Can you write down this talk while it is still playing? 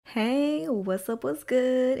Hey, what's up? What's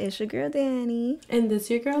good? It's your girl Danny. And this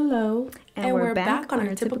your girl Lo. And we're back on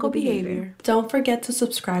our typical behavior. Don't forget to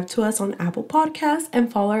subscribe to us on Apple Podcasts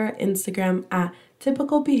and follow our Instagram at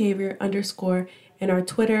typicalbehavior_, and our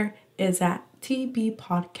Twitter is at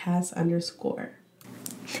tbpodcast_.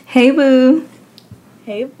 Hey, boo.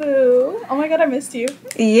 Hey, boo. Oh my god, I missed you.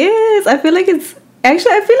 Yes, I feel like it's...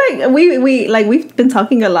 Actually, I feel like we've been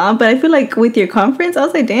talking a lot, but I feel like with your conference, I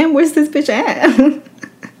was like, damn, where's this bitch at?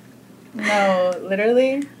 No,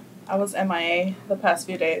 literally, I was MIA the past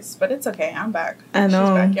few days, but it's okay. I'm back. I know.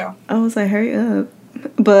 She's back, y'all. I was like, hurry up.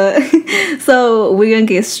 But, so we're going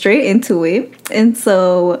to get straight into it. And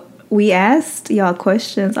so we asked y'all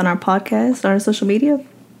questions on our podcast, on our social media.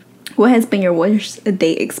 What has been your worst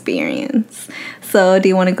date experience? So do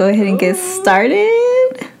you want to go ahead and get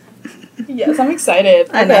started? Yes, I'm excited.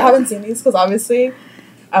 Okay, I haven't seen these because obviously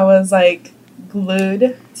I was like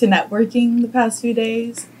glued to networking the past few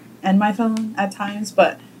days and my phone at times.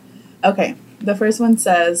 But okay, the first one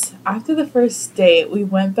says, after the first date, we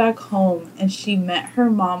went back home and she met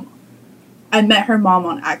her mom. I met her mom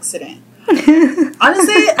on accident.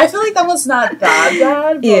 Honestly, I feel like that was not that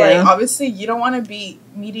bad. But like, obviously, you don't want to be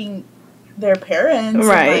meeting their parents.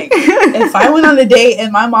 Right. And, like, if I went on a date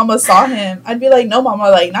and my mama saw him, I'd be like, no,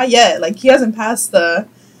 mama, like, not yet. Like, he hasn't passed the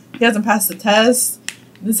test.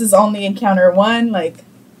 This is only encounter one. Like,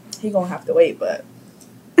 he gonna have to wait. But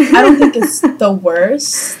I don't think it's the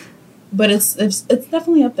worst. But it's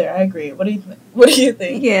definitely up there. I agree. What do you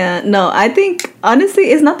think? Yeah, no, I think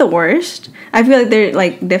honestly it's not the worst. I feel like they're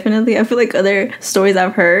like definitely. I feel like other stories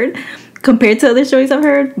I've heard compared to other stories I've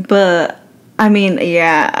heard. But I mean,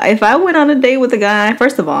 yeah, if I went on a date with a guy,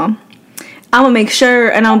 first of all, I'm gonna make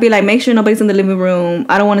sure, and I'll be like, make sure nobody's in the living room.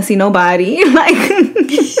 I don't want to see nobody. Like,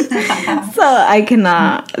 so I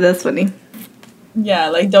cannot. That's funny. Yeah,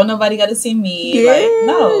 like don't nobody got to see me. Yes. Like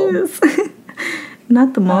no.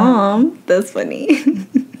 Not the mom. That's funny.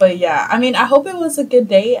 But yeah, I mean, I hope it was a good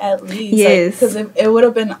day at least. Yes. Because it would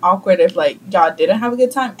have been awkward if, like, y'all didn't have a good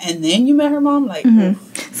time and then you met her mom. Like,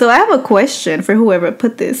 So I have a question for whoever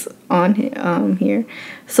put this on here.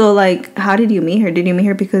 So, like, how did you meet her? Did you meet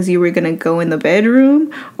her because you were going to go in the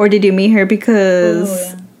bedroom? Or did you meet her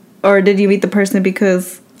because... Or did you meet the person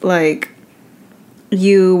because, like,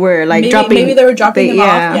 you were, like, dropping... Maybe they were dropping them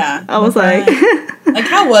off. Yeah. I was like... Like,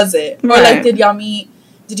 how was it? Or, like, did you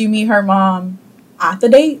meet her mom at the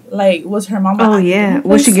date? Like, was her mom... Oh, yeah.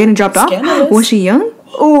 Was she getting dropped off? Was she young?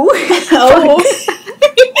 Oh. Oh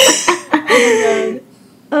my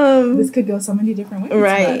god. This could go so many different ways.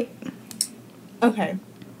 Right. But... Okay.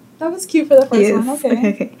 That was cute for the first one.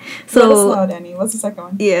 Okay. So, let us know, Danny. What's the second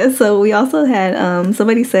one? Yeah, so we also had,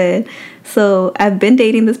 somebody said, so I've been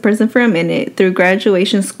dating this person for a minute through grad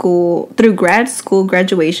school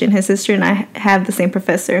graduation. His sister and I have the same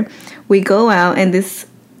professor. We go out and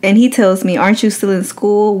he tells me, aren't you still in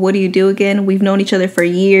school? What do you do again? We've known each other for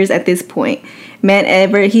years at this point.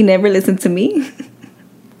 He never listened to me.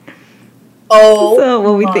 Oh. So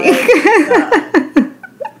what we think?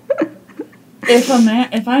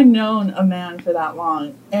 If I'd known a man for that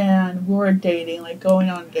long and we were dating, like going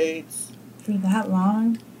on dates for that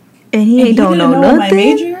long, and he don't know nothing. My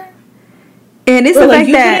major, and it's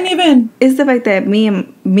it's the fact that me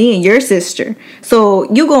and your sister. So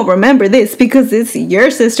you gonna remember this because it's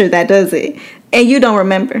your sister that does it, and you don't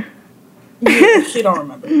remember. Yeah, she don't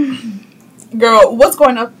remember. Girl, what's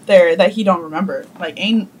going up there that he don't remember? Like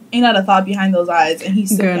ain't not a thought behind those eyes, and he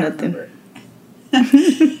still can't remember.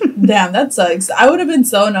 Damn, that sucks. I would have been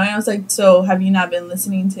so annoying. I was like, so have you not been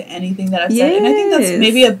listening to anything that I've said? And I think that's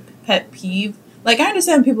maybe a pet peeve. Like, I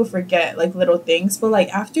understand people forget, like, little things, but, like,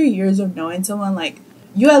 after years of knowing someone, like,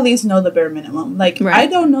 you at least know the bare minimum. Like, I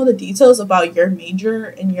don't know the details about your major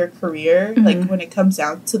and your career, like, when it comes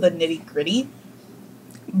down to the nitty-gritty.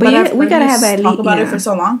 But we gotta have talk about it for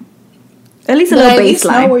so long. At least a little baseline. At least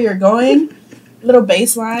know where you're going. Little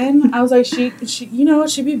baseline. I was like, she she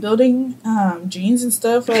be building jeans and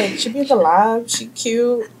stuff. Like, she be in the lab. She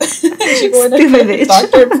cute. She going to the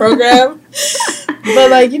doctor program. But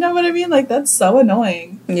like, you know what I mean? Like, that's so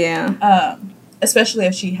annoying. Yeah. Especially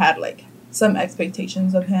if she had like some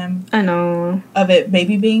expectations of him. I know. Of it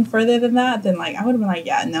maybe being further than that, then like I would have been like,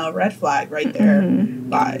 yeah, no, red flag right there.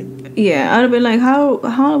 Bye. Yeah, I'd have been like,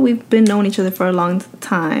 how we've been knowing each other for a long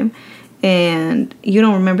time, and you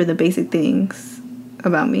don't remember the basic things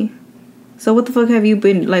about me. So what the fuck have you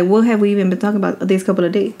been like? What have we even been talking about these couple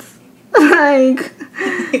of dates? Like,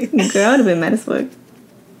 girl, I would have been mad as fuck.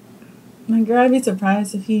 My girl, I'd be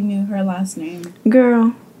surprised if he knew her last name.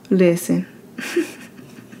 Girl, listen.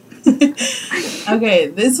 Okay,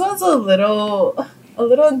 this one's a little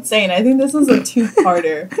insane. I think this one's a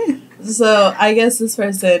two-parter. So I guess this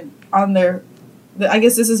person on their, I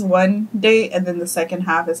guess this is one date, and then the second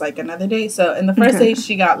half is like another date. So in the first date,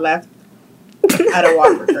 she got left at a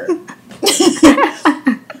Whataburger.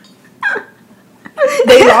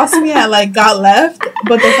 They lost me at like got left,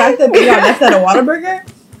 but the fact that they got left at a Whataburger,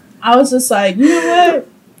 I was just like, you know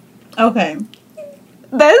what? Okay.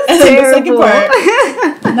 That's and terrible. The second part,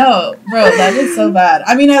 no, bro, that is so bad.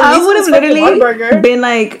 I mean, at least would have literally been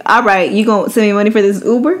like, all right, you gonna send me money for this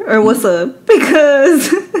Uber or what's up?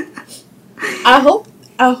 Because I hope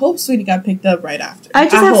Sweetie got picked up right after. I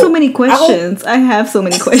have so many questions. I have so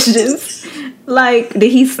many questions. Like,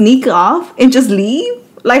 did he sneak off and just leave?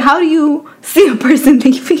 Like, how do you see a person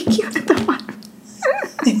leaving you at the bottom?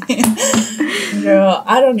 Girl,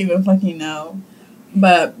 I don't even fucking know.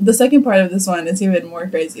 But the second part of this one is even more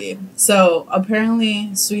crazy. So,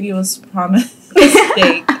 apparently, Sweetie was promised a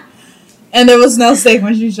steak. And there was no steak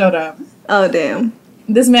when she showed up. Oh, damn.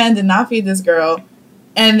 This man did not feed this girl.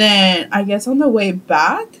 And then, I guess on the way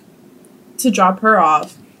back to drop her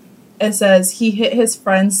off, it says he hit his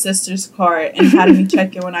friend's sister's car and had me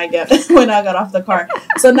check it when I got off the car.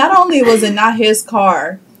 So, not only was it not his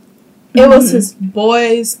car, it was his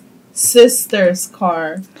boy's sister's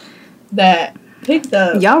car that picked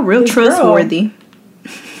up. Y'all real trustworthy.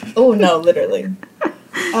 Oh, no, literally.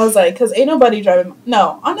 I was like, because ain't nobody driving.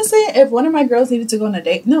 No, honestly, if one of my girls needed to go on a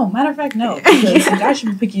date, no, matter of fact, no. Because the guy should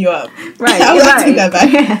be picking you up. Right. I would like to take that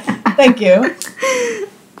back. Thank you.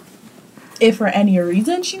 If for any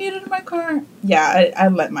reason she needed my car, yeah, I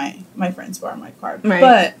let my friends borrow my car. Right.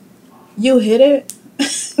 But you hit it.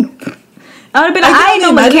 I would have been like, I ain't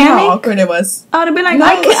no mechanic. How awkward it was. I would have been like,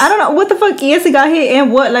 I don't know what the fuck. Yes, it got hit,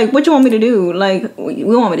 and what? Like, what you want me to do? Like, we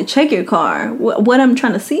want me to check your car? What I'm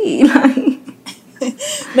trying to see? Like,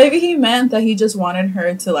 maybe he meant that he just wanted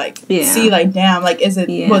her to like see, like, damn, like, was it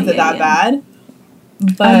that bad?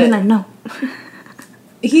 But I'd been like, no.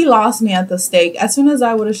 He lost me at the steak. As soon as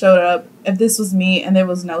I would have showed up, if this was me and there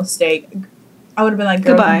was no steak, I would have been like,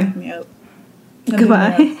 girl, goodbye. Come pick me up.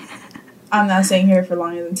 Goodbye. I'm not staying here for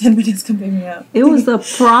longer than 10 minutes. Come pick me up. It was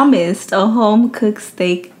promised a home-cooked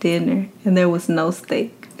steak dinner, and there was no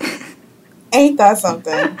steak. Ain't that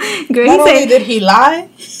something? Girl, not only did he lie.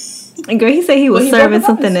 Girl, he said he was serving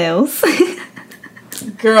something else.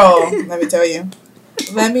 Girl, let me tell you.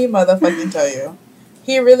 Let me motherfucking tell you.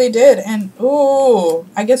 He really did. And, ooh,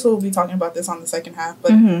 I guess we'll be talking about this on the second half.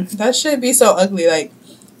 But that should be so ugly. Like,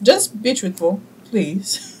 just be truthful,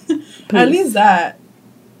 please. At least that.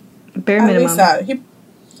 Bare minimum. At least that.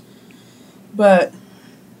 But,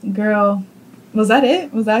 girl, was that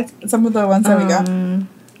it? Was that some of the ones that we got?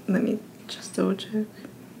 Let me just double check.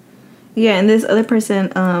 Yeah, and this other person,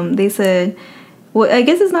 they said, well, I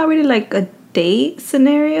guess it's not really like a date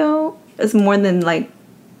scenario. It's more than like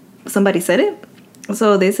somebody said it.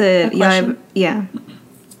 So they said, y'all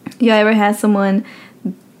ever had someone,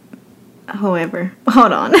 however,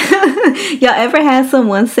 hold on. Y'all ever had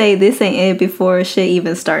someone say this ain't it before shit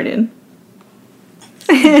even started?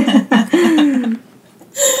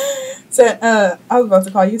 So, I was about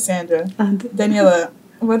to call you Sandra. Daniela,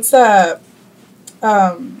 what's that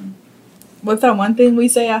one thing we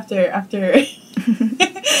say after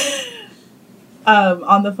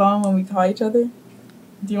on the phone when we call each other?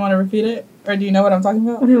 Do you want to repeat it? Or do you know what I'm talking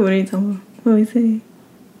about? What are you talking about? What are we saying?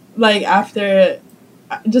 Like, after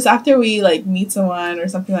we, like, meet someone or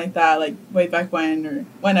something like that, like, way back when or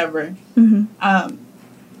whenever. And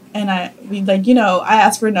we, like, you know, I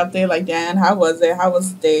asked for an update, like, Dan, how was it? How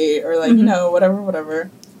was the date? Or, like, you know, whatever.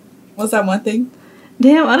 What's that one thing?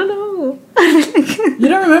 Damn, I don't know. You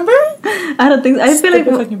don't remember? I don't think so. I feel like...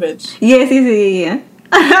 fucking bitch. Yes.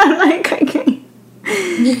 I can't.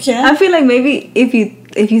 You can't? I feel like maybe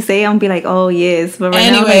if you say it, I'll be like, oh, yes. But right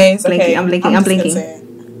anyways, now, like, okay. I'm blinking. I'm blinking.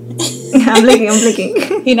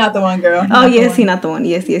 He not the one, girl. He not the one.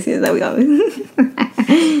 Yes. That we always.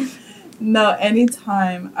 No,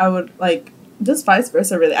 anytime I would, like, just vice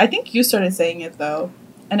versa, really. I think you started saying it, though.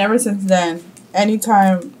 And ever since then,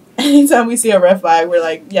 anytime we see a red flag, we're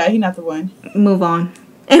like, yeah, he not the one. Move on.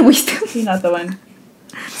 And we still... He not the one.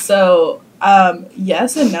 So,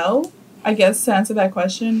 yes and no. I guess to answer that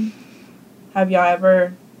question, have y'all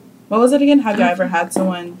ever... What was it again? Have y'all ever had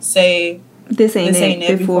someone say... This ain't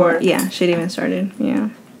it before? Yeah, shit even started.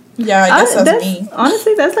 Yeah. Yeah, I guess that's me.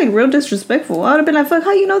 Honestly, that's like real disrespectful. I would have been like, fuck,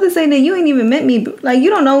 how you know this ain't it? You ain't even met me. Like, you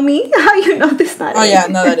don't know me. How you know this not it? Oh, yeah,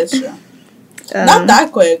 no, that is true. Not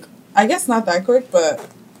that quick. I guess not that quick, but...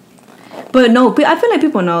 But no, I feel like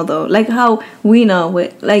people know, though. Like, how we know.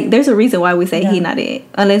 Like, there's a reason why we say he not it.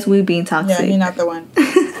 Unless we being toxic. Yeah, he not the one.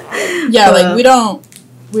 Yeah, like,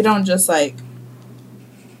 we don't just, like...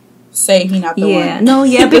 say he not the one. Yeah, no,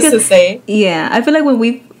 yeah, just because to say. Yeah, I feel like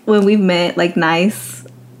when we've met like nice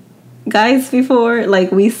guys before,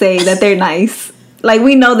 like we say that they're nice. Like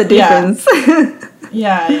we know the difference.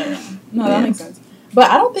 Yeah. No, that makes sense. But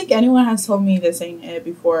I don't think anyone has told me this ain't it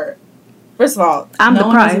before. First of all, no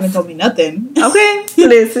one has even told me nothing. Okay,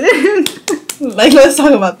 listen. Like, let's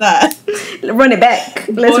talk about that. Run it back.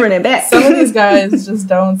 Let's run it back. Some of these guys just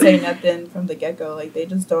don't say nothing from the get-go. Like, they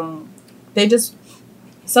just don't.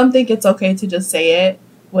 Some think it's okay to just say it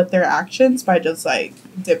with their actions by just, like,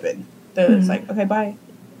 dipping. They're just like, okay, bye.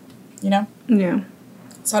 You know? Yeah.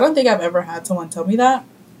 So I don't think I've ever had someone tell me that.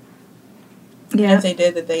 Yeah. And if they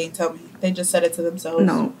did, that they ain't tell me. They just said it to themselves.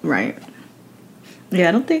 No, right. Yeah,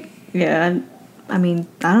 I don't think. Yeah, I mean,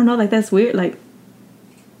 I don't know. Like, that's weird. Like,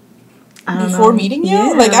 I don't before know. Meeting you?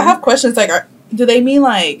 Yeah. Like, I have questions. Like, do they mean,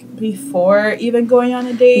 like, before even going on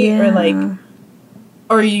a date? Yeah. Or, like,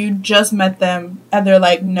 or you just met them and they're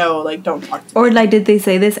like, no, like, don't talk to me. Or, like, did they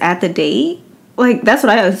say this at the date? Like, that's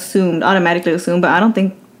what I automatically assumed. But I don't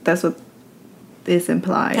think that's what is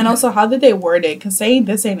implied. And also, how did they word it? Because saying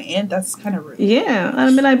this ain't it, that's kind of rude. Yeah.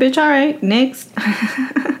 I'd be like, bitch, all right, next.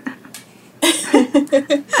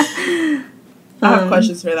 I have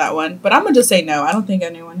questions for that one, but I'm gonna just say no. I don't think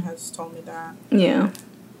anyone has told me that. Yeah.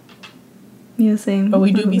 Yeah, same. But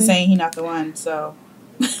we do be saying he not the one, so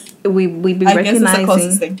we be I recognizing. guess it's the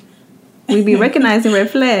closest thing. We be recognizing red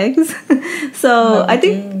flags. So I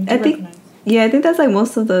think that's like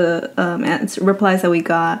most of the replies that we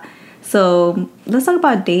got. So let's talk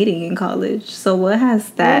about dating in college. So what has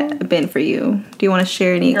that been for you? Do you want to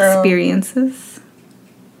share any experiences?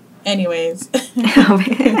 Anyways.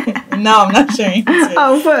 No, I'm not sharing.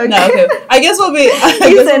 Oh, fuck. No, okay. I guess we'll be...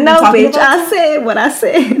 You said no, bitch. I said what I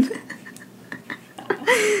said.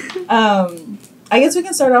 I guess we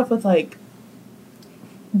can start off with, like,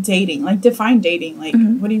 dating. Like, define dating. Like,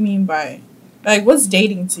 what do you mean by... Like, what's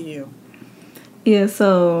dating to you? Yeah,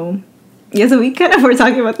 so we kind of were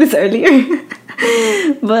talking about this earlier.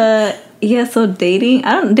 But, yeah, so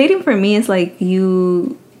dating for me is, like,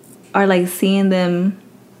 you are, like, seeing them...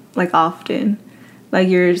 like often, like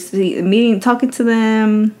you're talking to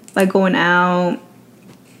them, like going out,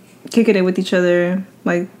 kicking it with each other,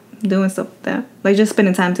 like doing stuff like that, like just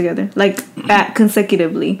spending time together, like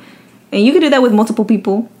consecutively. And you can do that with multiple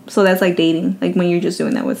people, so that's like dating, like when you're just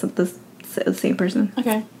doing that with the same person.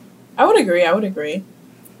 Okay, I would agree.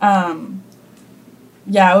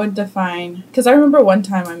 Yeah, I would define, because I remember one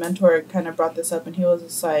time my mentor kind of brought this up, and he was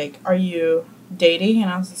just like, "Are you dating?"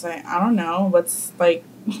 And I was just like, "I don't know. What's like."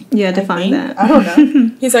 Yeah, define that. I don't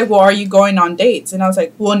know. He's like, well, are you going on dates? And I was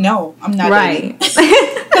like, well, no, I'm not dating.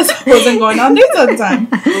 Because I wasn't going on dates at the time.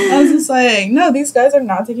 I was just like, no, these guys are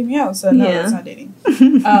not taking me out. So, no, that's not dating.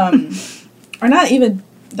 Or not even,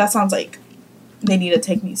 that sounds like they need to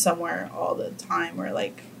take me somewhere all the time. Or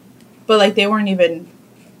like, but like they weren't even,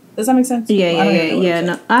 does that make sense? Yeah.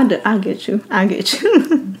 No, I get you.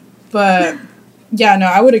 But... yeah, no,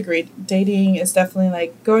 I would agree. Dating is definitely,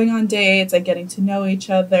 like, going on dates, like, getting to know each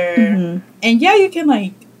other. Mm-hmm. And, yeah, you can,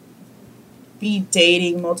 like, be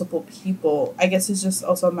dating multiple people. I guess it's just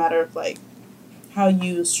also a matter of, like, how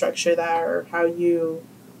you structure that or how you...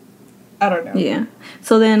 I don't know. Yeah.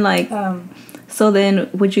 So then, like...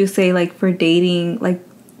 would you say, like, for dating, like,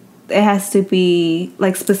 it has to be,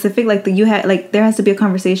 like, specific? Like, there has to be a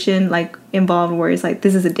conversation, like, involved where it's like,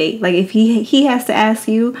 this is a date. Like, if he has to ask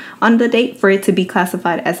you on the date for it to be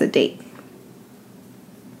classified as a date.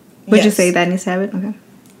 Would you say that needs to happen? Okay.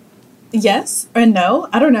 Yes or no?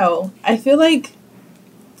 I don't know. I feel like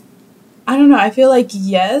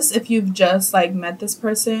yes, if you've just, like, met this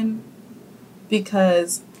person,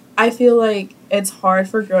 because I feel like it's hard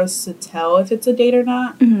for girls to tell if it's a date or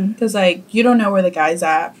not. Because, like, you don't know where the guy's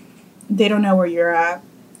at. They don't know where you're at.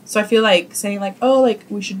 So I feel like saying, like, oh, like,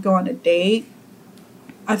 we should go on a date,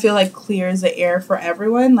 I feel like clears the air for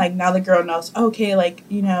everyone. Like, now the girl knows, okay, like,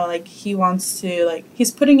 you know, like, he wants to, like,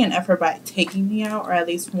 he's putting in effort by taking me out or at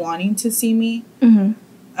least wanting to see me. And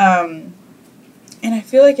I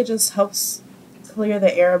feel like it just helps clear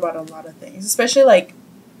the air about a lot of things. Especially, like,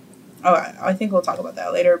 I think we'll talk about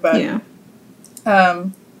that later, but... yeah.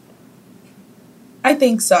 I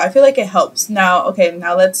think so. I feel like it helps. Now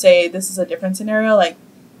let's say this is a different scenario. Like,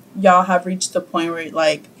 y'all have reached the point where,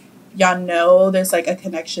 like, y'all know there's, like, a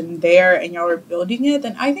connection there and y'all are building it.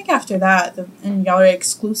 Then I think after that, and y'all are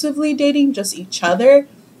exclusively dating just each other,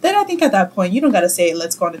 then I think at that point, you don't got to say,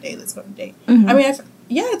 let's go on a date. I mean,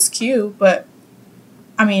 it's cute, but,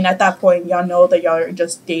 I mean, at that point, y'all know that y'all are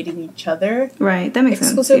just dating each other. Right. That makes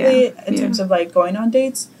sense. Exclusively in terms of, like, going on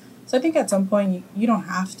dates. So I think at some point you don't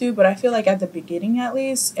have to, but I feel like at the beginning at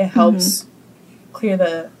least it helps clear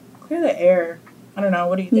the clear the air. I don't know.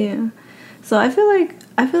 What do you think? Yeah. So I feel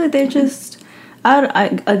like they're just.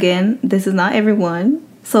 Again, this is not everyone.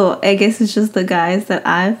 So I guess it's just the guys that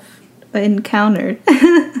I've encountered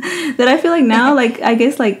that I feel like now, like, I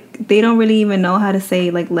guess, like, they don't really even know how to say,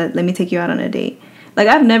 like, let me take you out on a date. Like,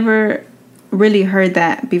 I've never really heard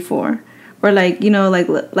that before. Or, like, you know,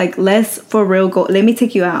 like let's for real go, let me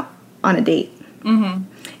take you out on a date. Mm-hmm.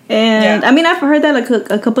 And, I mean, I've heard that, like,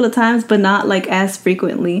 a couple of times, but not, like, as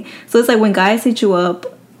frequently. So it's like when guys hit you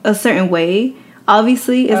up a certain way,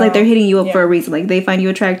 obviously, it's like they're hitting you up for a reason. Like, they find you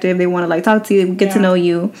attractive, they want to, like, talk to you, get to know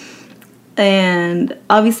you. And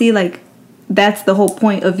obviously, like, that's the whole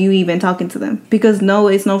point of you even talking to them, because no,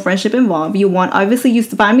 it's no friendship involved. You want, obviously, you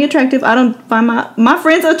find me attractive. I don't find my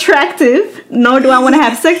friends attractive, nor do I want to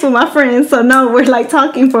have sex with my friends. So no, we're like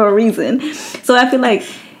talking for a reason. So I feel like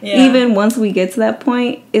even once we get to that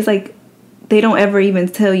point, it's like they don't ever even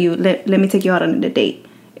tell you, let me take you out on a date.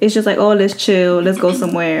 It's just like, oh, let's chill, let's go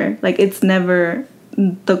somewhere. Like, it's never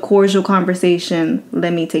the cordial conversation,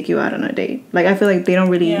 let me take you out on a date. Like, I feel like they don't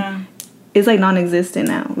really it's like non-existent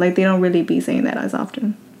now. Like, they don't really be saying that as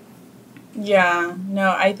often. Yeah,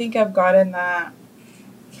 no, I think I've gotten that,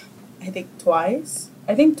 twice,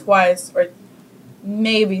 or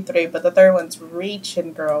maybe 3, but the third one's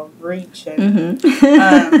reaching, girl, reaching.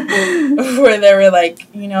 Where they were like,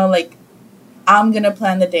 you know, like, I'm gonna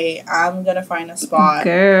plan the date, I'm gonna find a spot.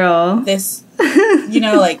 Girl. This, you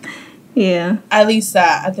know, like, yeah. At least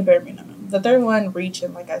that, at the bare minimum. The third one,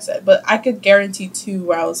 reaching, like I said. But I could guarantee 2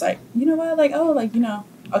 where I was like, you know what? Like, oh, like, you know,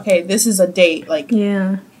 okay, this is a date. Like,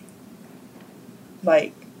 yeah.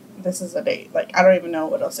 Like, this is a date. Like, I don't even know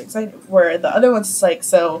what else to say. Where the other ones is like,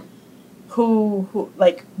 so, who,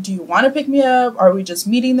 like, do you want to pick me up? Are we just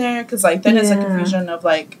meeting there? Because, like, then it's a confusion of,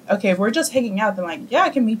 like, okay, if we're just hanging out, then, like, yeah, I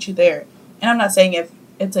can meet you there. And I'm not saying if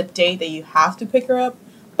it's a date that you have to pick her up.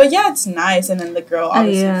 But, yeah, it's nice. And then the girl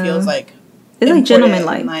obviously feels, like, it's like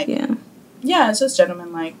gentleman-like, like, yeah, it's just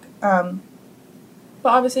gentleman-like. But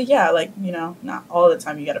obviously, yeah, like, you know, not all the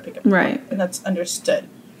time you gotta pick up. Right. And that's understood.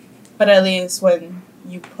 But at least when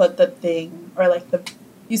you put the thing, or, like,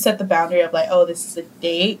 you set the boundary of, like, oh, this is a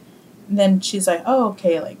date, and then she's like, oh,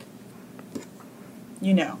 okay, like,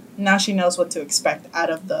 you know, now she knows what to expect out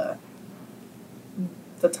of the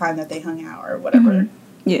time that they hung out or whatever.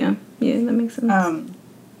 Mm-hmm. Yeah, that makes sense.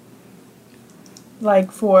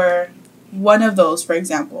 Like, for one of those, for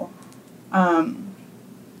example,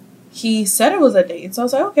 he said it was a date, so I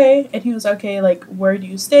was like, okay, and he was okay, like, where do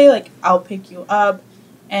you stay? Like, I'll pick you up,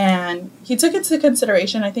 and he took into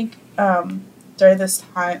consideration, I think, during this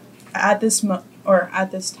time, at this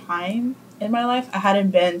time in my life, I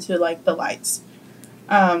hadn't been to, like, the lights,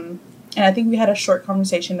 and I think we had a short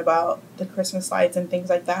conversation about the Christmas lights and things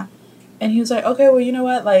like that, and he was like, okay, well, you know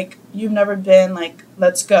what, like, you've never been, like,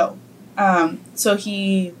 let's go. So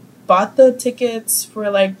he bought the tickets for,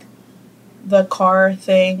 like, the car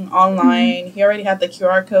thing online. He already had the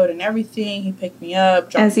QR code and everything. He picked me up,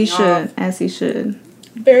 dropped me off. As he should.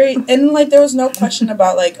 And, like, there was no question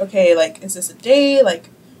about, like, okay, like, is this a date? Like,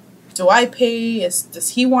 do I pay? Does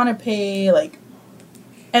he want to pay? Like,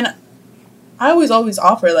 and I always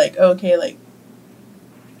offer, like, okay, like,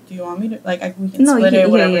 do you want me to, like, we can split it,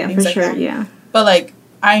 whatever, things for like sure, that. Yeah. But, like,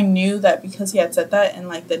 I knew that because he had said that and,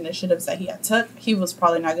 like, the initiatives that he had took, he was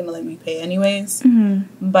probably not going to let me pay anyways.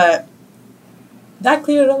 Mm-hmm. But that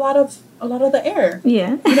cleared a lot of the air.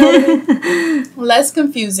 Yeah. You know what I mean? Less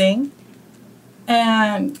confusing.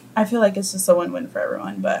 And I feel like it's just a win-win for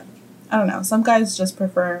everyone. But I don't know. Some guys just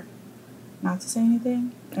prefer not to say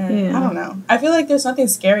anything. And I don't know. I feel like there's nothing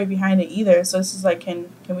scary behind it either. So it's just like, can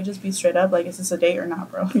we just be straight up? Like, is this a date or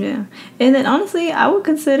not, bro? Yeah. And then honestly, I would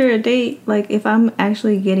consider a date, like, if I'm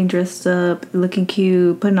actually getting dressed up, looking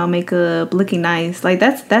cute, putting on makeup, looking nice. Like,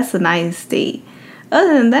 that's a nice date.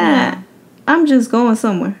 Other than that, I'm just going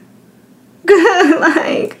somewhere.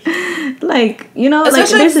 like, you know,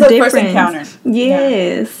 especially like, there's a difference. First encounter.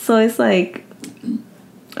 Yes. Yeah. So it's like,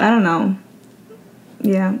 I don't know.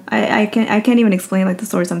 Yeah, I can't even explain, like, the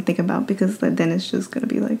stories I'm thinking about, because then it's just gonna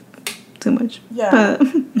be, like, too much. Yeah.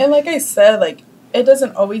 And like I said, like, it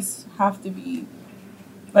doesn't always have to be,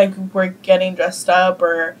 like, we're getting dressed up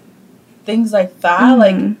or things like that. Mm-hmm.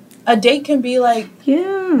 Like, a date can be, like,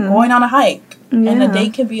 going on a hike. Yeah. And a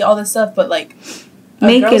date can be all this stuff, but, like,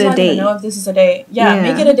 make it a date. Know if this is a date. Yeah,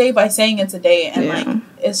 make it a date by saying it's a date. And, like,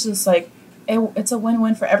 it's just, like, it's a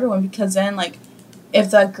win-win for everyone, because then, like, if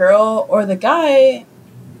that girl or the guy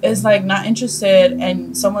is, like, not interested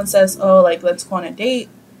and someone says, oh, like, let's go on a date,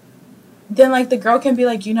 then, like, the girl can be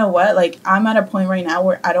like, you know what, like, I'm at a point right now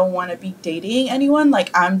where I don't want to be dating anyone. Like,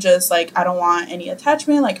 I'm just, like, I don't want any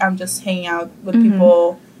attachment. Like, I'm just hanging out with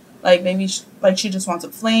people like maybe she just wants a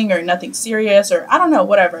fling or nothing serious, or I don't know,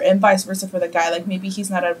 whatever, and vice versa for the guy. Like maybe he's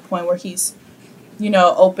not at a point where he's, you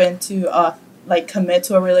know, open to like commit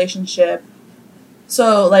to a relationship.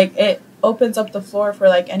 So like it opens up the floor for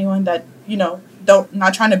like anyone that, you know,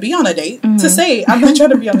 not trying to be on a date to say I'm not trying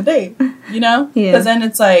to be on a date, you know, because then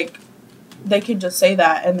it's like they could just say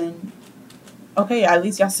that and then okay, at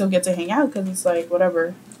least y'all still get to hang out because it's like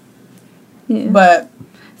whatever. Yeah. But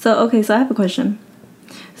so I have a question.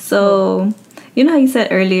 So you know how you said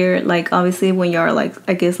earlier, like obviously when you're like,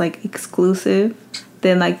 I guess like exclusive,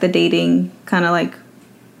 then like the dating kind of like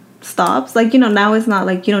stops. Like, you know, now it's not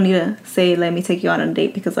like you don't need to say let me take you out on a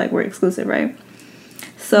date because like we're exclusive, right?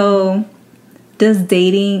 So does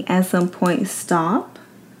dating at some point stop?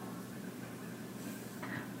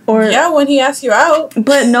 Or yeah, when he asks you out.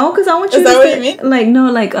 But no, because I want you to. Is that what you mean? Like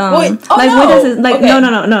no, like Wait, like no. What does it like? Okay.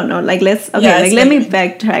 No. Like let's like let me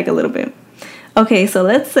backtrack a little bit. Okay, so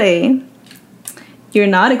let's say you're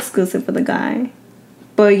not exclusive with a guy,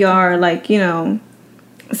 but you're like, you know,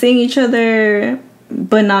 seeing each other,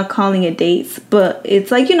 but not calling it dates. But it's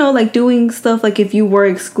like, you know, like doing stuff like if you were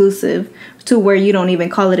exclusive to where you don't even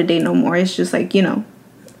call it a date no more. It's just like, you know,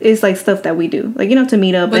 it's like stuff that we do, like, you know, to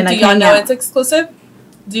meet up. But and do like y'all know it's exclusive?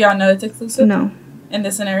 Do y'all know it's exclusive? No. In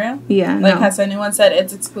this scenario? Yeah. Like, has anyone said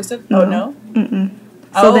it's exclusive? No. Oh, no? Mm-mm.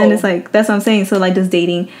 So then it's like, that's what I'm saying. So, like, does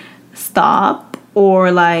dating stop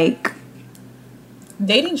or, like...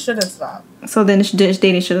 Dating shouldn't stop. So then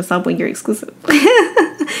dating shouldn't stop when you're exclusive. Because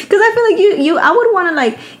I feel like I would want to,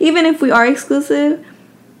 like, even if we are exclusive,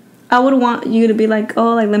 I would want you to be like,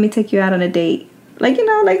 oh, like, let me take you out on a date. Like, you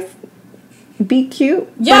know, like, be cute.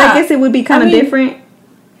 Yeah. But I guess it would be kind of different.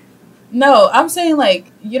 No, I'm saying,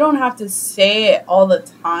 like, you don't have to say it all the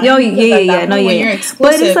time. Yo, yeah. No, when yeah. you're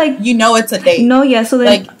exclusive, but it's like, you know it's a date. No, yeah, so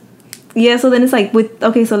then... Like, yeah, so then it's like with...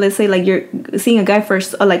 Okay, so let's say, like, you're seeing a guy for,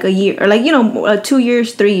 like, a year. Or, like, you know, 2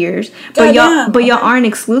 years, 3 years. But y'all aren't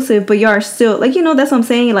exclusive, but y'all are still... Like, you know, that's what I'm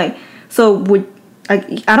saying. Like, so would... Like,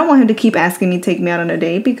 I don't want him to keep asking me to take me out on a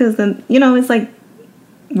date because then, you know, it's like...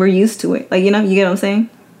 We're used to it. Like, you know, you get what I'm saying?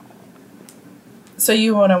 So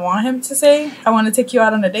you wouldn't want him to say, I want to take you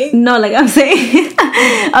out on a date? No, like I'm saying...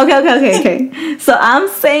 Okay. So I'm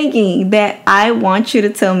saying that I want you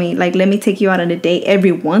to tell me, like, let me take you out on a date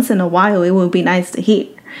every once in a while. It would be nice to hear.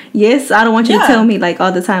 Yes, I don't want you to tell me, like,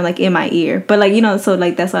 all the time, like, in my ear. But, like, you know, so,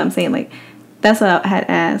 like, that's what I'm saying. Like, that's what I had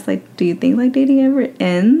asked. Like, do you think, like, dating ever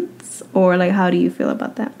ends? Or, like, how do you feel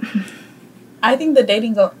about that? I think the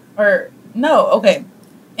dating...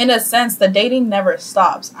 In a sense, the dating never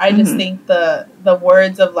stops. I just think the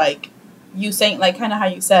words of, like, you saying, like, kind of how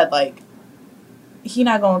you said, like, he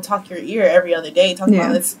not going to talk your ear every other day, talking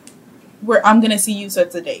about this, where I'm going to see you, so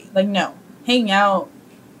it's a date. Like, no. Hang out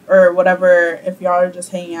or whatever, if y'all are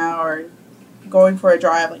just hanging out or going for a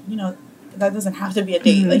drive, like, you know, that doesn't have to be a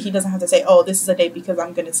date. Like, he doesn't have to say, oh, this is a date because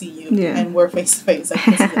I'm going to see you and we're face to face. Like,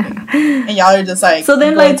 this is a date. And y'all are just, like... So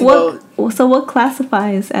then, like, what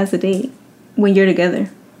classifies as a date when you're together?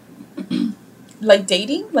 Like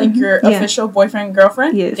dating? Like your official boyfriend,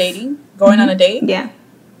 girlfriend? Yes. Dating? Going on a date? Yeah.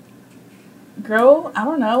 Girl, I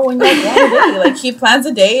don't know. When y'all go on a date. Like he plans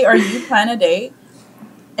a date or you plan a date.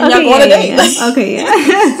 And y'all go on a date.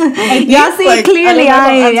 Y'all see, like, clearly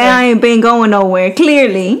I ain't been going nowhere.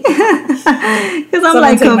 Clearly. Because I'm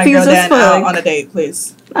like confused as fuck. On a date,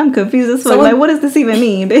 please. I'm confused as fuck. Like, what does this even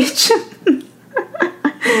mean, bitch?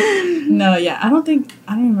 No, yeah. I don't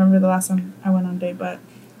remember the last time I went on a date, but...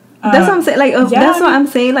 that's what I'm saying. Like, that's what I'm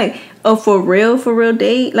saying. Like, for real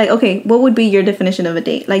date. Like, okay, what would be your definition of a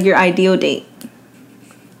date? Like, your ideal date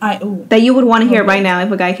that you would want to hear right now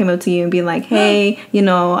if a guy came up to you and be like, "Hey, you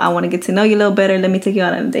know, I want to get to know you a little better. Let me take you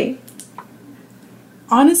out on a date."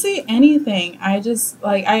 Honestly, anything. I just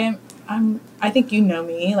like I think you know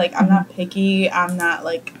me. Like, I'm not picky. I'm not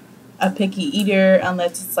like a picky eater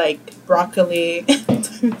unless it's like broccoli.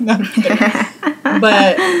 No, I'm kidding.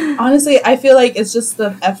 But honestly, I feel like it's just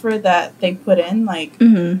the effort that they put in. Like,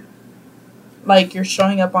 like you're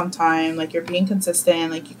showing up on time, like you're being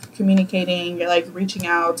consistent, like you're communicating, you're like reaching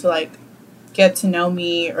out to like get to know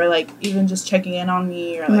me, or like even just checking in on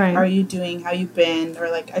me, or like, how are you doing? How you been? Or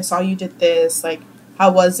like, I saw you did this. Like,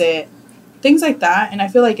 how was it? Things like that. And I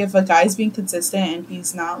feel like if a guy's being consistent and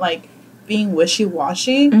he's not like being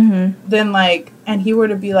wishy-washy, then like, and he were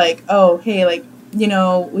to be like, oh, hey, like, you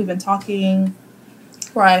know, we've been talking,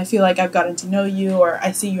 or I feel like I've gotten to know you, or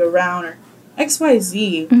I see you around, or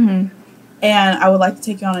XYZ, and I would like to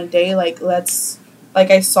take you on a date, like, let's,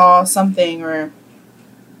 like, I saw something, or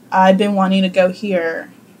I've been wanting to go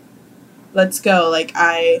here, let's go, like,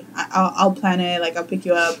 I'll plan it, like, I'll pick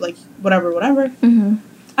you up, like, whatever,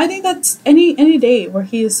 I think that's any day where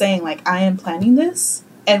he is saying, like, I am planning this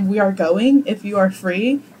and we are going if you are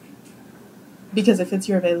free because it fits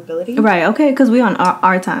your availability. Right, okay, because we on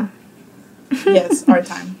our time. Yes, our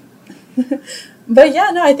time. But yeah,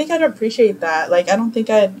 no, I think I'd appreciate that. Like, I don't think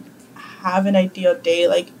I'd have an ideal date.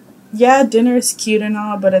 Like, yeah, dinner is cute and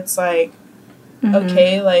all, but it's like,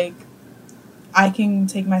 okay, like, I can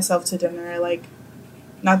take myself to dinner, like,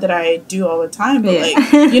 not that I do all the time, but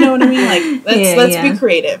like, you know what I mean? Like, let's be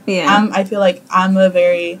creative. Yeah. I feel like I'm a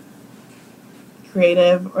very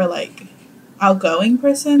creative or like outgoing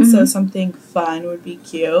person, so something fun would be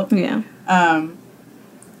cute. Yeah.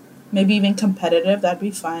 Maybe even competitive. That'd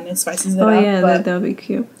be fun. It spices it up. Oh yeah, but that would be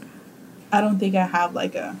cute. I don't think I have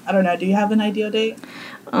like a. I don't know. Do you have an ideal date?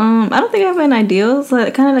 I don't think I have an ideal. So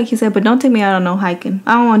kind of like you said, but don't take me out on no hiking.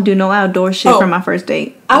 I don't want to do no outdoor shit for my first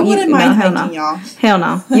date. I wouldn't mind hiking, y'all. Hell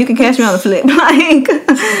no. You can catch me on the flip. Like,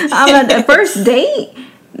 I'm at the first date.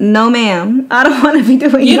 No, ma'am. I don't want to be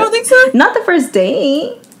doing. You don't think so? Not the first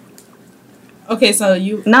date. Okay, so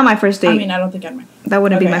you. Not my first date. I mean, I don't think I'd mind. That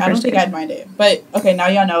wouldn't be my first date. I don't think I'd mind it. But, okay, now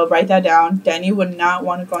y'all know. Write that down. Dani would not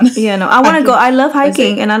want to go on a... Yeah, no. I want to go. I love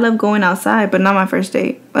hiking and I love going outside, but not my first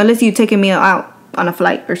date. Unless you taking me out on a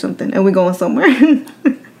flight or something and we're going somewhere.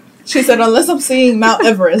 She said, unless I'm seeing Mount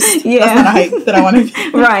Everest. Yeah. That's not a hike that I want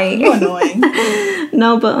to... Right. You're annoying.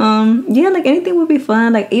 No, but, yeah, like, anything would be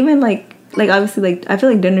fun. Like, even, like, obviously, like, I feel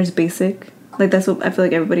like dinner's basic. Like, that's what I feel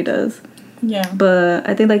like everybody does. Yeah. But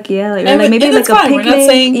I think, like, yeah, like, and or like maybe like a fine. picnic. We're not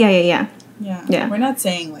saying... Yeah. We're not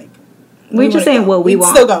saying, like... We're just saying what we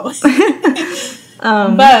want. Still go.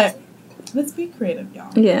 But let's be creative,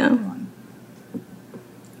 y'all. Yeah.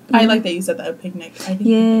 I like that you said that, a picnic. I think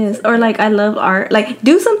yes. Or, like, I love art. Like,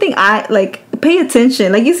 do something pay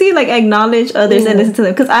attention. Like, you see, like, acknowledge others and listen to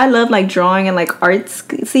them. Because I love, like, drawing and, like, arts.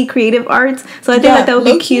 See, creative arts. So I think, like, that would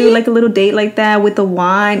be cute. Like, a little date like that with the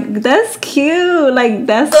wine. That's cute. Like,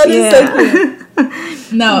 that is so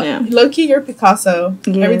cute. No, low-key, you're Picasso.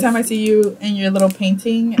 Yes. Every time I see you in your little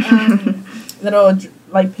painting, little,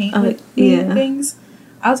 like, paint things,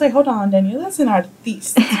 I was like, hold on, Daniel, that's an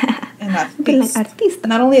artiste. An artiste.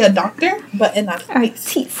 Not only a doctor, but an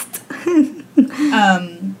artiste.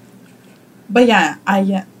 But yeah,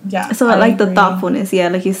 So I like the thoughtfulness,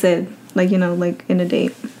 like you said, like, you know, like in a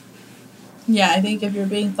date. Yeah, I think if you're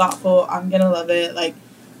being thoughtful, I'm gonna love it. Like,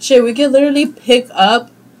 shit, we could literally pick up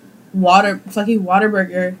fucking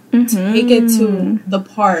Whataburger, take it to the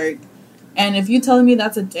park, and if you telling me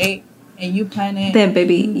that's a date and you plan it, then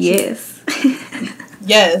baby, yes.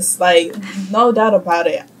 Yes, like, no doubt about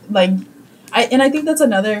it. Like, I think that's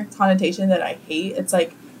another connotation that I hate. It's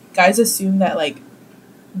like, guys assume that, like,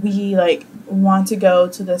 we, like, want to go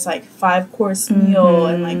to this, like, 5-course meal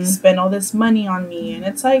and, like, spend all this money on me. And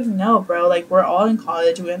it's like, no, bro. Like, we're all in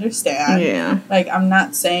college. We understand. Yeah. Like, I'm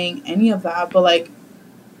not saying any of that. But, like,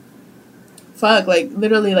 fuck. Like,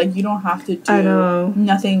 literally, like, you don't have to do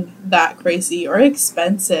nothing that crazy or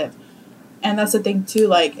expensive. And that's the thing, too.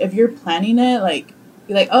 Like, if you're planning it, like,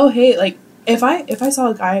 be like, oh, hey, like, if I saw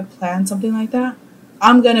a guy plan something like that,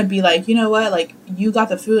 I'm gonna be like, you know what, like, you got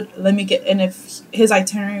the food, let me get, and if his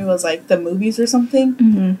itinerary was, like, the movies or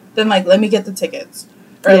something, then, like, let me get the tickets.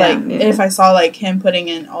 Or, if I saw, like, him putting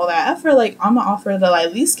in all that effort, like, I'm gonna offer to, like,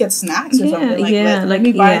 at least get snacks or something. Like, let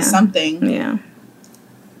me buy something. Yeah.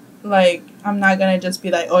 Like, I'm not gonna just be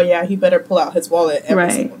like, oh, yeah, he better pull out his wallet every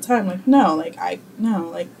single time. Like, no, like,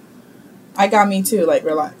 I got me too, like,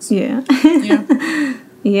 relax. Yeah. You know?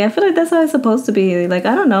 Yeah, I feel like that's how it's supposed to be. Like,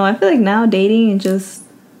 I don't know. I feel like now dating is just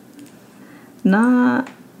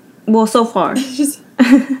not... Well, so far. It's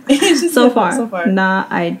just so far.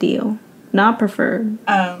 Not ideal. Not preferred.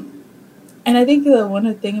 And I think the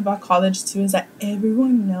one thing about college, too, is that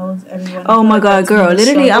everyone knows everyone. Oh, my God, girl.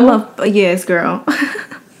 Literally, yes, girl.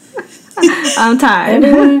 I'm tired.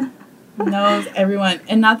 Everyone knows everyone.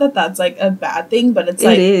 And not that that's, like, a bad thing, but it's,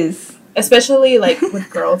 like... It is. Especially, like,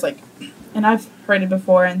 with girls, like... And I've heard it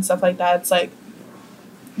before and stuff like that. It's like,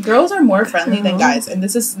 girls are more friendly than guys. And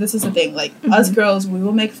this is the thing. Like, us girls, we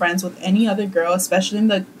will make friends with any other girl, especially in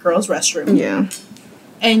the girls' restroom. Yeah.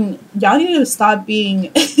 And y'all need to stop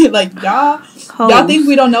being, like, y'all think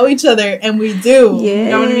we don't know each other, and we do. Yes.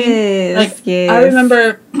 You know what I mean? Like, yes.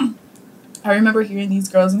 I remember hearing these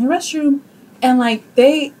girls in the restroom, and, like,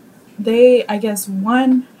 they, I guess,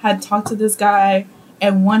 one had talked to this guy,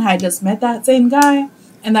 and one had just met that same guy.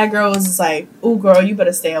 And that girl was just like, ooh, girl, you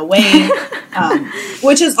better stay away.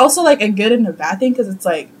 Which is also, like, a good and a bad thing, because it's,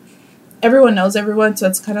 like, everyone knows everyone, so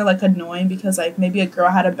it's kind of, like, annoying, because, like, maybe a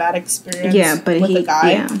girl had a bad experience with a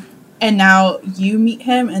guy. Yeah. And now you meet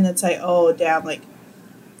him, and it's like, oh, damn, like,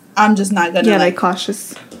 I'm just not gonna, like,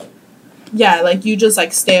 cautious. yeah, like, you just,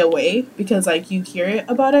 like, stay away because, like, you hear it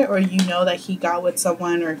about it, or you know that he got with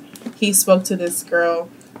someone, or he spoke to this girl.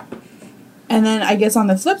 And then I guess on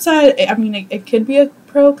the flip side, I mean, it could be a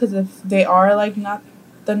pro, because if they are, like, not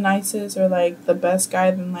the nicest or, like, the best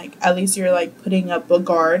guy, then, like, at least you're, like, putting up a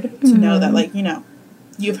guard to know that, like, you know,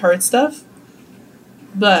 you've heard stuff.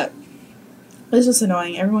 But it's just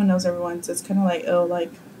annoying. Everyone knows everyone, so it's kind of like, oh,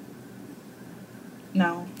 like,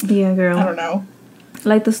 no. Yeah, girl. I don't know.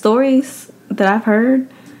 Like, the stories that I've heard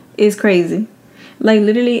is crazy. Like,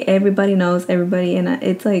 literally everybody knows everybody, and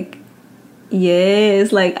it's like,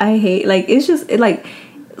 yes, like, I hate, like, it's just, like,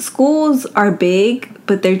 schools are big,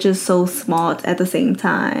 but they're just so small at the same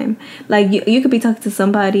time. Like, you could be talking to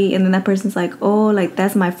somebody, and then that person's like, oh, like,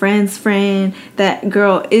 that's my friend's friend. That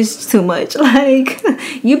girl is too much. Like,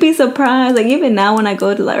 you'd be surprised. Like, even now when I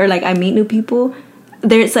go to, like, or, like, I meet new people,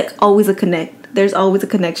 there's, like, always a connect. There's always a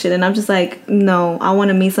connection, and I'm just like, no, I want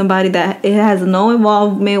to meet somebody that it has no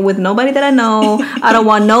involvement with nobody that I know. I don't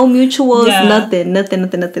want no mutuals, nothing.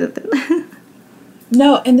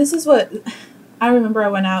 No, and this is what I remember. I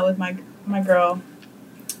went out with my girl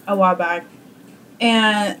a while back,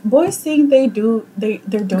 and boys think they're doing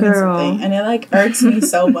something, and it, like, irks me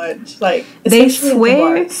so much. Like, they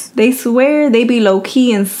swear they be low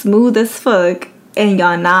key and smooth as fuck, and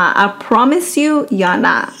y'all not. I promise you, y'all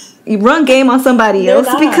not. You run game on somebody else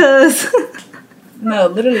because no,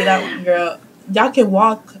 literally that one, girl. Y'all can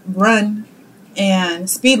walk, run, and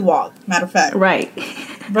speed walk. Matter of fact, right?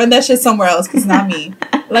 Run that shit somewhere else, because not me.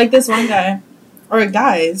 Like, this one guy, or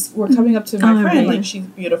guys, were coming up to my friend, like, she's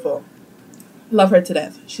beautiful, love her to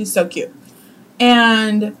death. She's so cute,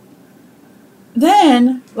 and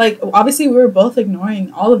then, like, obviously we were both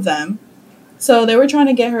ignoring all of them. So they were trying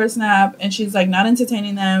to get her a snap, and she's, like, not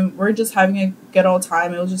entertaining them. We're just having a good old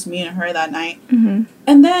time. It was just me and her that night. Mm-hmm.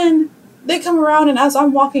 And then they come around, and as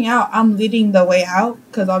I'm walking out, I'm leading the way out,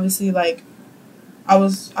 because obviously, like, I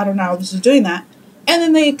was just doing that. And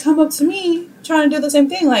then they come up to me trying to do the same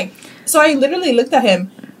thing. Like, so I literally looked at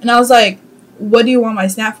him, and I was like, what do you want my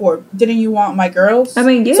snap for? Didn't you want my girls? I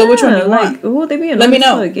mean, yeah. So which one do you want? Well, they be Let me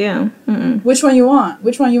know. Yeah. Mm-mm. Which one you want?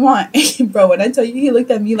 Bro, when I tell you, he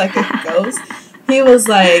looked at me like a ghost. He's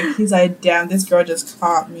like, damn, this girl just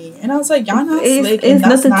caught me. And I was like, y'all not slick. It's and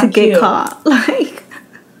that's nothing not to cute. get caught.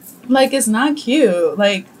 Like, it's not cute.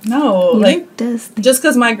 Like, no. Like, just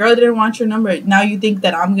because my girl didn't want your number, now you think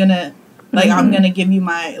that I'm gonna, like, I'm gonna give you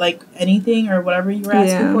my, like, anything or whatever you were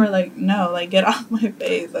asking for. Like, no. Like, get off my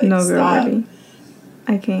face. Like, no, stop. girl,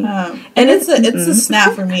 I can't. And it's a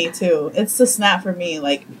snap for me, too. It's a snap for me.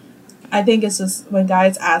 Like, I think it's just when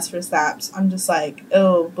guys ask for snaps, I'm just like,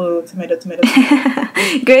 oh, boo, tomato. Girl,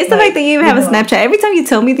 it's the fact that you even have a Snapchat. Every time you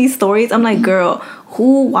tell me these stories, I'm like, girl,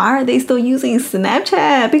 why are they still using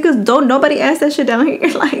Snapchat? Because don't nobody ask that shit down here.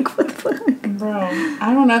 Like, what the fuck? Bro,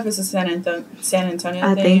 I don't know if it's a San Antonio thing.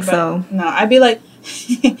 I think so. No, I'd be like,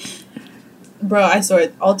 bro, I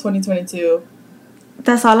swear, all 2022.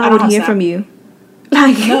 That's all I would hear from you.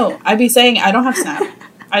 Like, no, I'd be saying, I don't have Snap.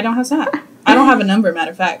 I don't have a number,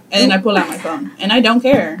 matter of fact. And then I pull out my phone. And I don't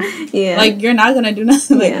care. Yeah. Like, you're not going to do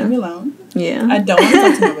nothing. Like, leave me alone. Yeah. I don't want to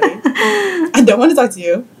talk to nobody. I don't want to talk to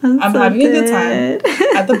you. I'm so having a good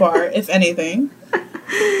time at the bar, if anything.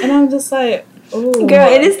 And I'm just like, ooh.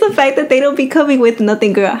 Girl, it is the fact that they don't be coming with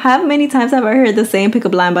nothing, girl. How many times have I heard the same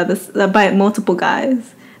pickup line by multiple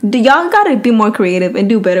guys? Y'all gotta be more creative and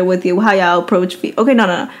do better with how y'all approach people. Okay,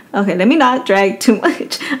 no. Okay, let me not drag too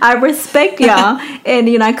much. I respect y'all,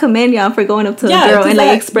 and I commend y'all for going up to a girl and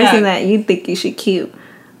like expressing that you think you should cute.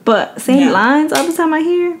 But same lines all the time I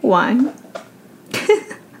hear. Why?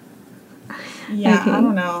 I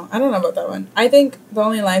don't know about that one. I think the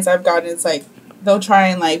only lines I've gotten is like they'll try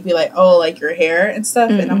and like be like, oh, like your hair and stuff,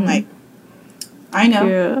 and I'm like, I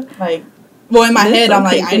know, like. Well, in my head, I'm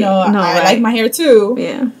like, I know, I like my hair too.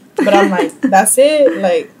 Yeah. But I'm like, that's it?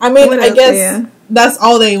 Like, I mean, I guess that's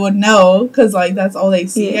all they would know, because, like, that's all they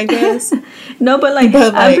see, I guess. No, but, like,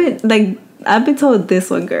 I've been told this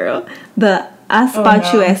one, girl, I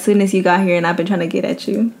spot you as soon as you got here, and I've been trying to get at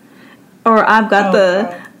you. Or I've got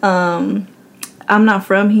I'm not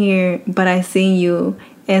from here, but I seen you.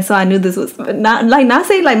 And so I knew this was not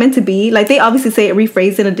saying like meant to be. Like they obviously say it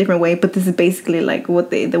rephrased in a different way, but this is basically like what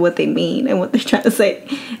they mean and what they're trying to say.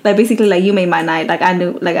 Like basically like you made my night. Like I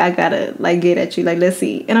knew like I gotta like get at you. Like let's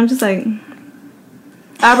see. And I'm just like,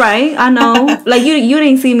 all right, I know. Like you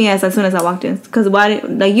didn't see me as soon as I walked in, because you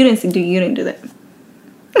didn't do that.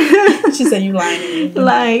 She said you lying.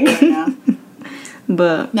 Like,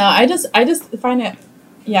 but no, I just find it.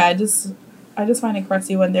 Yeah, I just find it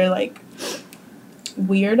crazy when they're like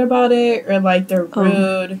weird about it, or like they're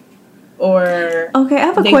rude, or okay, I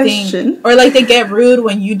have a question. Or like they get rude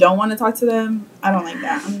when you don't want to talk to them. I don't like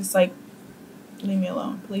that. I'm just like, leave me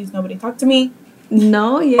alone, please. Nobody talk to me.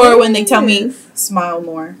 No, yeah. Or when they tell me, smile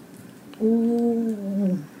more.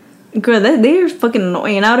 Ooh. Girl, they're fucking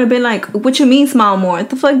annoying. I would have been like, what you mean smile more? What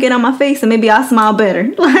the fuck, get on my face and maybe I'll smile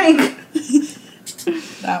better. Like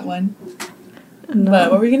that one. No.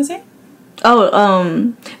 But what were you gonna say?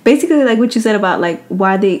 Oh, basically like what you said about like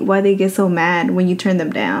why they get so mad when you turn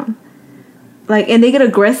them down. Like, and they get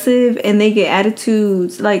aggressive and they get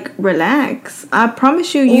attitudes. Like, relax. I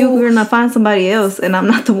promise you, you're gonna find somebody else, and I'm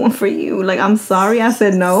not the one for you. Like, I'm sorry, I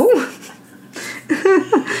said no.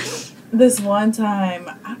 This one time,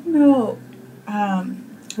 I don't know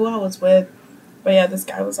who I was with, but yeah, this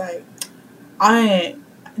guy was like,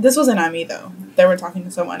 this wasn't on me though. They were talking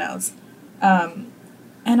to someone else, and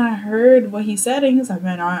I heard what he said, and he was like,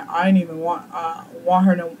 "Man, I didn't even want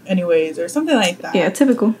her no anyways," or something like that. Yeah,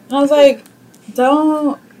 typical. And I was like,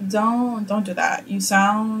 Don't do that. You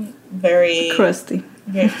sound very crusty.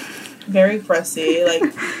 Very, very crusty. Like,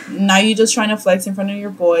 now you just trying to flex in front of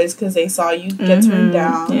your boys because they saw you get turned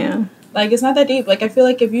down. Yeah. Like, it's not that deep. Like, I feel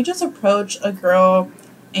like if you just approach a girl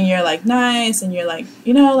and you're like nice and you're like,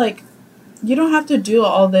 you know, like, you don't have to do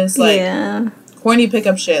all this like corny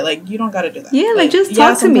pickup shit. Like, you don't gotta do that. Yeah, like just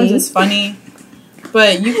talk to me. Sometimes it's funny.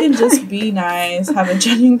 But you can just be nice, have a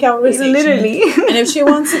genuine conversation. Literally. And if she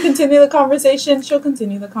wants to continue the conversation, she'll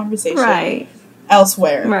continue the conversation. Right.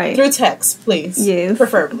 Elsewhere. Right. Through text, please. Yes.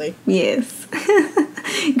 Preferably. Yes.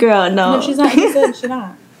 Girl, no. And if she's not interested, she's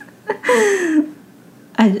not.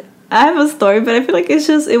 I have a story, but I feel like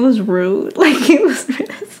it was rude. Like, it was rude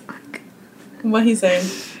as fuck. What he saying?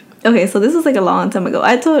 Okay, so this was like a long time ago.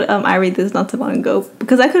 I told Irie this not too long ago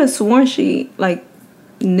because I could have sworn she like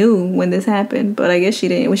knew when this happened, but I guess she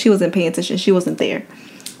didn't. When she wasn't paying attention, she wasn't there.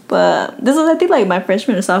 But this was, I think, like my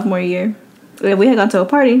freshman or sophomore year. We had gone to a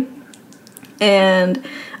party, and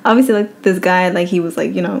obviously, like, this guy, like, he was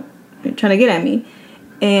like, you know, trying to get at me,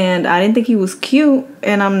 and I didn't think he was cute,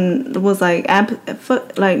 and was like,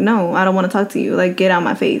 no, I don't want to talk to you, like, get out of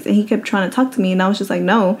my face. And he kept trying to talk to me, and I was just like,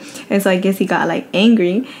 no. And so I guess he got like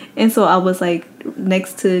angry, and so I was like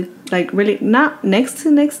next to, like, really not next to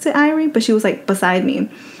Irie, but she was like beside me.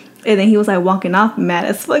 And then he was like walking off mad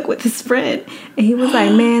as fuck with his friend. And he was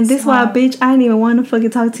like, man, this why, bitch, I didn't even want to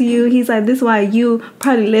fucking talk to you. He's like, this why you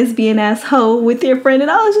probably lesbian ass hoe with your friend.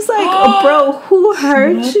 And I was just like, oh, bro, who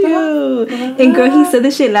hurt you? And girl, he said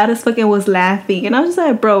this shit loud as fuck and was laughing. And I was just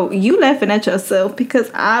like, bro, you laughing at yourself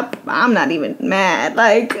because I'm not even mad.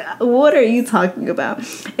 Like, what are you talking about?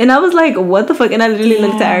 And I was like, what the fuck? And I literally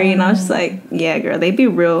looked at Ari and I was just like, yeah, girl, they be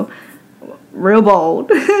real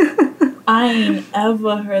bold. I ain't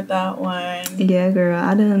ever heard that one. Yeah, girl,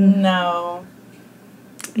 I didn't. No.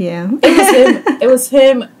 Yeah. It was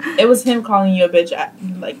him calling you a bitch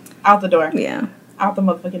out the door. Yeah. Out the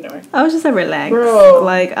motherfucking door. I was just like, relax. Bro.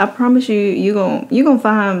 Like, I promise you gonna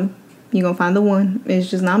find the one. It's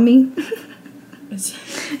just not me.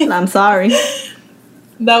 I'm sorry.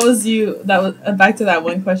 That was you. That was back to that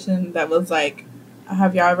one question that was like,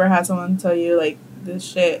 have y'all ever had someone tell you like, this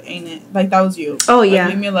shit ain't it? Like, that was you. Oh, like, yeah.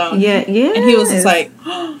 Leave me alone. Yeah. And he was just like,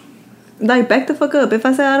 like, back the fuck up. If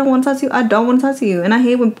I say I don't want to talk to you, I don't want to talk to you. And I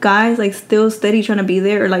hate when guys like still steady trying to be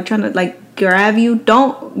there or like trying to like grab you.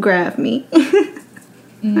 Don't grab me.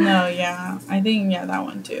 No, yeah. I think, yeah, that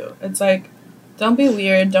one too. It's like, don't be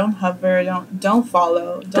weird. Don't hover. Don't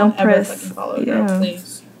follow. Don't ever press. fucking follow, girl,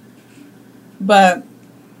 please. But,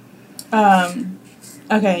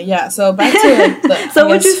 okay, yeah. So back to like the. So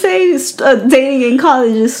would you say dating in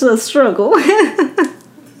college is a struggle?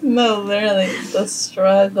 No, literally, the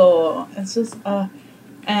struggle. It's just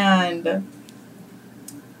and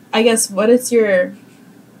I guess what is your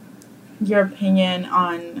opinion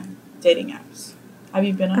on dating apps? Have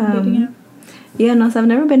you been on a dating app? Yeah, no, so I've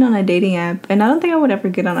never been on a dating app, and I don't think I would ever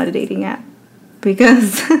get on a dating app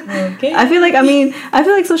because okay. I feel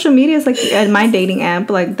like social media is like my dating app.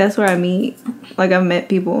 Like, that's where I meet. Like, I've met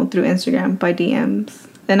people through Instagram by DMs,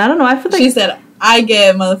 and I don't know. I feel like she said I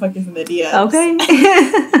get motherfuckers in the DMs. Okay.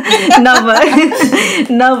 no, but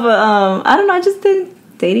I don't know. I just think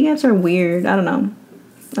dating apps are weird. I don't know.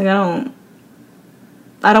 Like,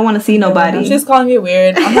 I don't want to see nobody. She's calling me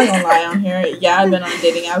weird. I'm not gonna lie on here. Yeah, I've been on a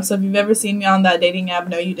dating app. So if you've ever seen me on that dating app,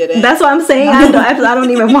 no, you didn't. That's what I'm saying. I don't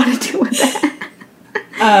even want to do with that.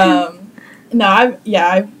 No,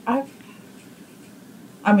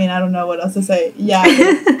 I mean, I don't know what else to say. Yeah.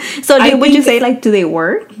 So would you say, like, do they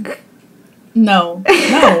work? No.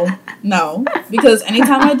 Because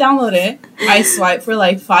anytime I download it, I swipe for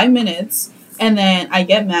like 5 minutes, and then I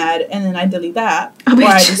get mad, and then I delete the app, or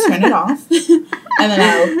I just turn it off, and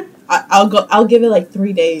then I'll give it like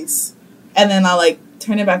 3 days, and then I'll like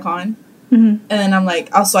turn it back on. And then I'm like,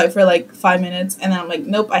 I'll swipe for like 5 minutes, and then I'm like,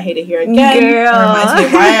 nope, I hate it here again. Girl. It reminds me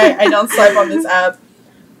why I don't swipe on this app.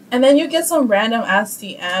 And then you get some random ass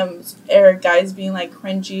DMs or guys being like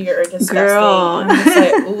cringy or disgusting. Girl. And I'm just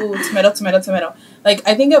like, ooh, tomato. Like,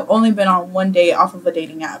 I think I've only been on 1 day off of a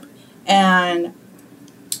dating app. And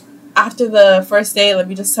after the first day, let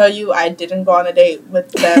me just tell you, I didn't go on a date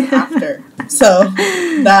with them after. So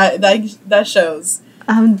that shows.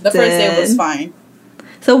 I'm the first day was fine.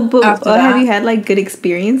 So, but have you had like good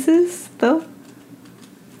experiences though,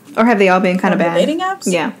 or have they all been kind of bad? Dating apps?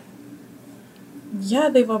 Yeah,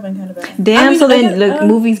 they've all been kind of bad. Damn. I mean, so then, look,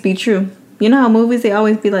 movies be true. You know how movies they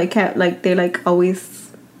always be like they like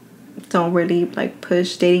always don't really like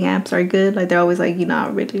push dating apps are good. Like they're always like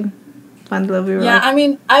not really find the love of your life. Yeah, I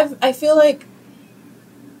mean, I feel like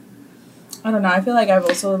I don't know. I feel like I've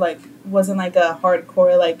also like wasn't like a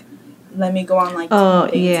hardcore like let me go on like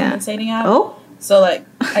dates on this dating app. Oh. So, like,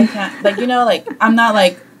 I can't, like, like, I'm not,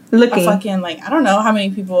 like, looking. a fucking, like, I don't know how many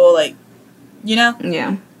people, like,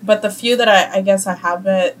 Yeah. But the few that I guess I have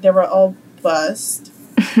met, they were all bust.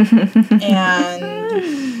 And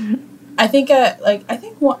I think,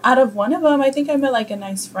 out of one of them, I think I met, like, a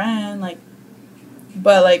nice friend, like,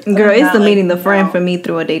 but, like. Girl, it's meeting the friend for me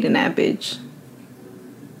through a dating app, bitch.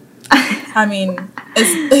 I mean,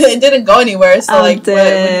 it didn't go anywhere, so, I'm like,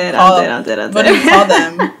 dead. What do you call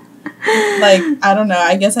them? Like, I don't know.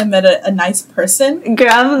 I guess I met a nice person. Girl,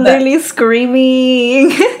 I'm literally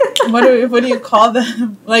screaming. What do you call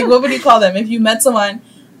them? Like, what would you call them if you met someone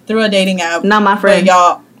through a dating app? Not my friend.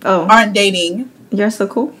 But y'all aren't dating. You're so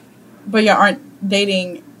cool. But y'all aren't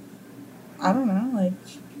dating. I don't know. Like,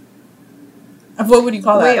 what would you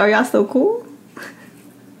call that? Wait, are y'all so cool?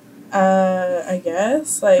 I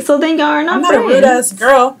guess. Like. So then y'all are not friends. I'm not a rude ass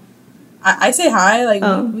girl. I say hi, like,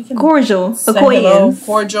 we can cordial acquaintance.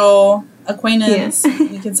 Cordial acquaintance. Yeah.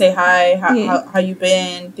 You can say hi, how you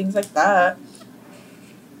been, things like that.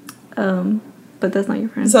 But that's not your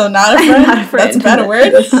friend. So not a friend? Not a friend. That's a better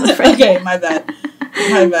word? Okay, my bad.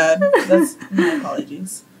 That's my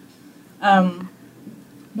apologies. But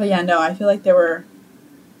yeah, no, I feel like they're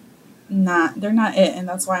not it, and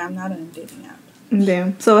that's why I'm not in a dating app.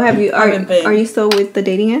 Damn. So are you still with the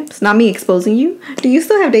dating apps? Not me exposing you. Do you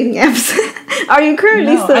still have dating apps? Are you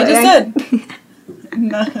currently still? I just said.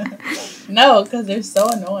 No, because they're so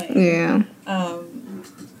annoying. Yeah.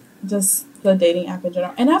 Just the dating app in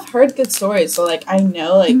general. And I've heard good stories. So, like, I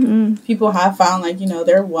know, like, people have found, like,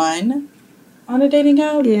 their one on a dating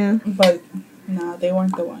app. Yeah. But, no, they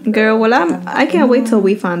weren't the one. Girl, well, I can't wait till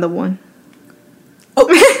we find the one. Oh.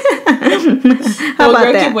 How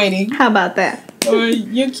about that? Keep waiting. How about that? Or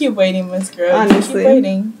you keep waiting, Miss Girl. Honestly. You keep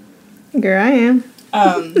waiting. Girl, I am.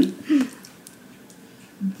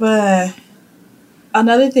 But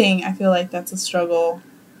another thing I feel like that's a struggle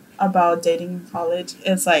about dating in college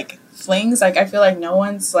is, like, flings. Like, I feel like no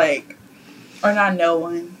one's, like, or not no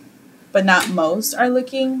one, but not most are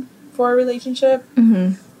looking for a relationship.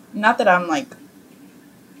 Not that I'm, like,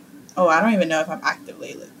 I don't even know if I'm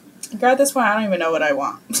actively looking. Girl, at this point, I don't even know what I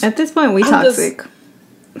want. At this point, we toxic.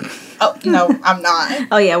 Oh, no, I'm not.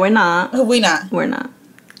 Oh, yeah, we're not. We're not.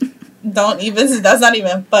 That's not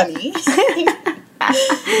even funny.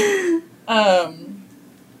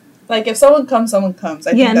 Like, if someone comes. I think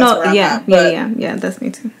that's where I'm at. But yeah, that's me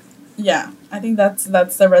too. Yeah, I think that's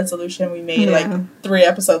the resolution we made, like, 3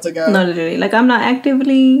 episodes ago. No, literally. Like, I'm not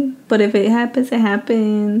actively, but if it happens, it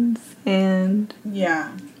happens, and...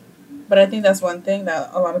 Yeah. But I think that's one thing that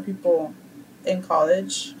a lot of people in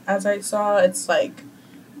college, as I saw, it's like,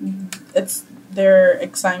 their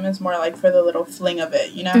excitement's more like for the little fling of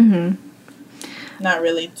it, Not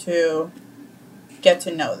really to get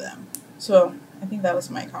to know them. So I think that was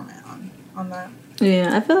my comment on that.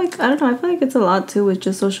 Yeah, I feel like it's a lot too with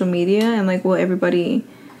just social media and like what everybody,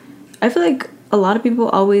 I feel like a lot of people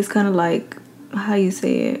always kind of like, how you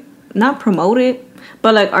say it, not promote it,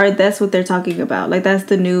 but like that's what they're talking about. Like that's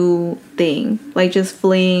the new thing. Like just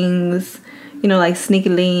flings, like sneaky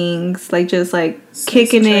links, like just like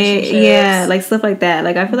kicking it. Yeah, like stuff like that.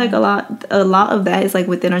 Like I feel like a lot of that is like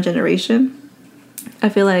within our generation. I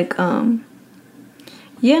feel like not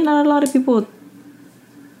a lot of people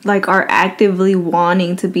like are actively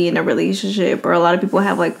wanting to be in a relationship, or a lot of people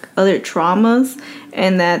have like other traumas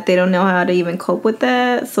and that they don't know how to even cope with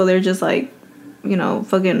that, so they're just like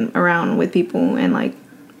fucking around with people and like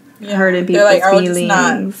hurting people's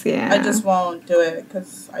feelings. I just won't do it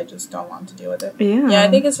because I just don't want to deal with it. Yeah, I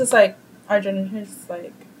think it's just like our generation is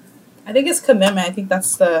like, I think it's commitment. I think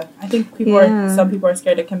some people are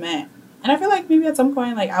scared to commit. And I feel like maybe at some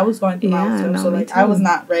point, like, I was going through my own stuff, so, like, I was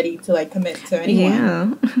not ready to, like, commit to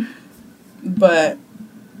anyone. Yeah. But,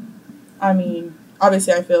 I mean,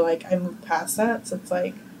 obviously I feel like I moved past that, so it's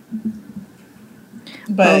like...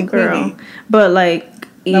 But, girl. But, like,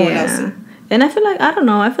 no one else did. And I feel like, I don't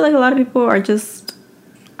know, I feel like a lot of people are just...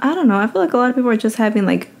 I don't know, I feel like a lot of people are just having,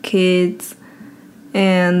 like, kids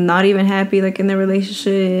and not even happy, like, in their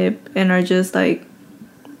relationship, and are just, like...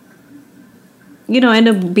 You know, end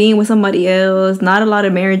up being with somebody else. Not a lot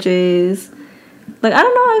of marriages. Like, I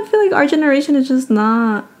don't know. I feel like our generation is just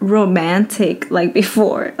not romantic like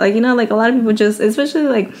before. Like, you know, like a lot of people just, especially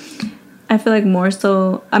like, I feel like more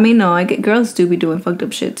so. I mean, no, I get girls do be doing fucked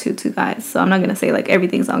up shit too, guys. So I'm not gonna say like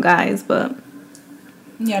everything's on guys, but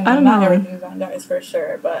yeah, no, I don't not know. everything's on guys for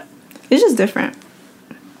sure, but it's just different.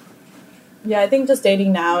 Yeah, I think just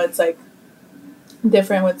dating now, it's like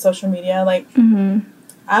different with social media. Like.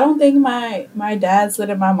 I don't think my dad slid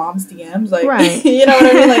in my mom's DMs. Like, right. You know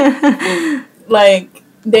what I mean? Like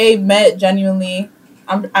they met genuinely.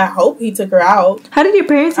 I hope he took her out. How did your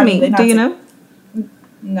parents meet? Do you know?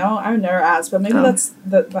 No, I've never asked, but maybe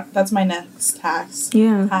that's my next task.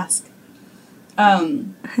 Yeah. Task.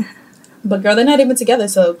 But girl, they're not even together,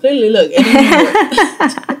 so clearly, look, it didn't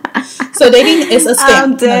work. So dating is a scam.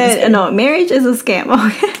 I'm dead. No, marriage is a scam.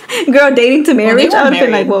 Girl, dating to marriage, I would have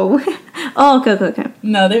been like, whoa. Oh, okay.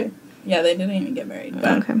 No, they didn't even get married.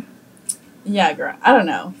 But okay. Yeah, girl, I don't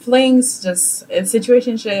know. Flings, just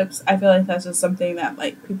situationships. I feel like that's just something that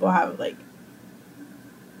like people have like.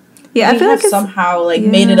 Yeah, I feel like somehow like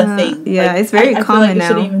made it a thing. Yeah, like, it's very common I feel like now. It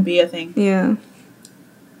shouldn't even be a thing. Yeah.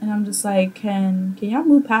 And I'm just like, can y'all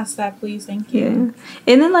move past that, please? Thank you.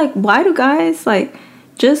 Yeah. And then like, why do guys like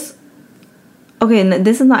just? Okay,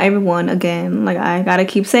 this is not everyone. Again, like I gotta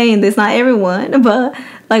keep saying this, not everyone, but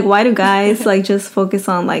like, why do guys like just focus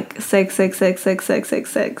on like sex?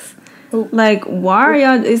 Ooh. Like, why are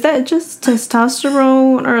y'all? Is that just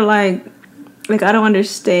testosterone or like I don't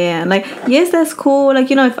understand. Like, yes, that's cool. Like,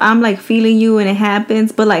 you know, if I'm like feeling you and it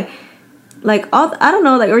happens, but like all, I don't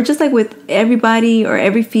know, like, or just like with everybody or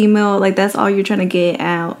every female, like that's all you're trying to get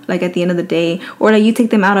out, like at the end of the day, or like you take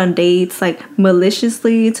them out on dates like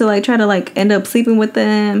maliciously to like try to like end up sleeping with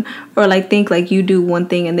them, or like think like you do one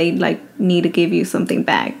thing and they like need to give you something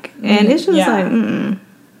back, and it's just like mm-mm.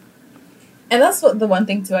 And that's the one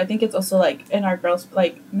thing too. I think it's also like in our girls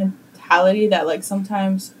like mentality that like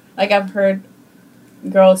sometimes like I've heard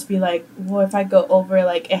girls be like, well, if I go over,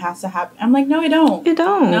 like, it has to happen. I'm like, no, it don't. It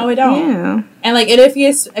don't. No, it don't. Yeah. And, like, and if he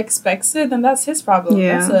expects it, then that's his problem.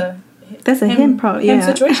 Yeah. That's a him problem. Yeah.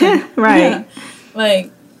 Situation. Right. Yeah. Like,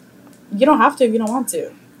 you don't have to if you don't want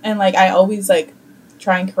to. And, like, I always, like,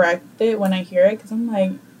 try and correct it when I hear it. Because I'm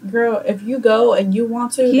like, girl, if you go and you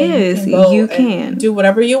want to, yes, then you can go you can. do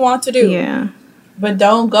whatever you want to do. Yeah. But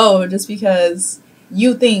don't go just because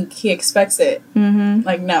you think he expects it. Mm-hmm.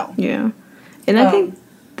 Like, no. Yeah. And I think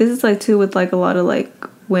this is, like, too, with, like, a lot of, like,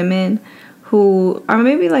 women who are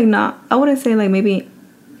maybe, like, not, I wouldn't say, like, maybe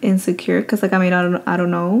insecure, because, like, I mean, I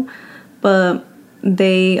don't know, but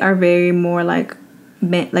they are very more, like,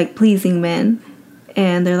 men, like, pleasing men,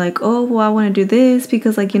 and they're like, oh, well, I want to do this,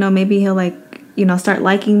 because, like, you know, maybe he'll, like, you know, start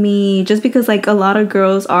liking me, just because, like, a lot of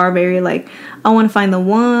girls are very, like, I want to find the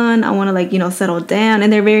one, I want to, like, you know, settle down,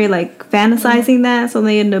 and they're very, like, fantasizing that, so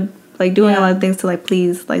they end up, like, doing a lot of things to, like,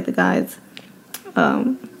 please, like, the guys.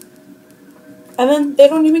 And then they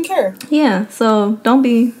don't even care. Yeah, so don't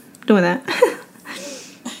be doing that.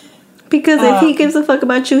 Because if he gives a fuck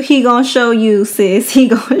about you, he gonna show you, sis. He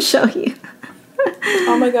gonna show you.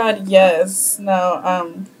 Oh my god, yes.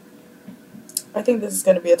 No, I think this is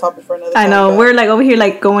gonna be a topic for another time. I know, we're like over here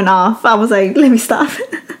like going off. I was like, let me stop.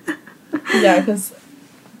 Yeah, because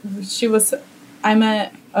I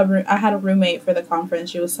had a roommate for the conference.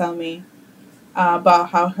 She was telling me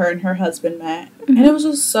about how her and her husband met, and it was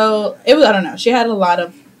just I don't know, she had a lot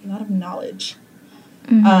of knowledge,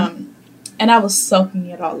 and I was soaking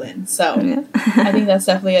it all in, so I think that's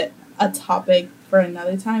definitely a topic for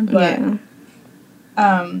another time. But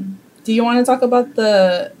do you want to talk about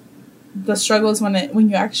the struggles when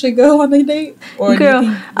you actually go on a date, or girl, do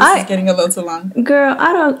you think this is getting a little too long? Girl,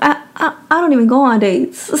 I don't even go on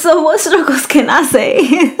dates, so what struggles can I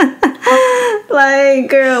say? Like,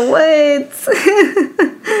 girl, what?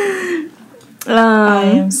 I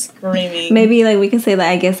am screaming. Maybe, like, we can say that,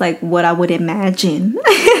 I guess, like, what I would imagine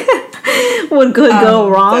would go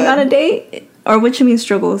wrong on a date. Or what you mean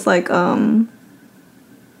struggles? Like things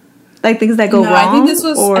that go wrong? I think I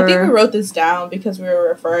think we wrote this down because we were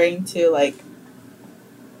referring to, like,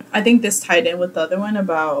 I think this tied in with the other one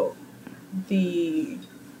about the,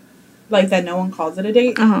 like, that no one calls it a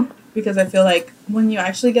date. because I feel like when you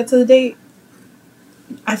actually get to the date,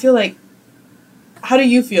 I feel like, how do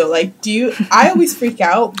you feel? Like, I always freak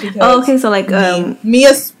out because okay, so like me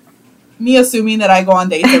assuming that I go on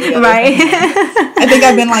dates every other right. I think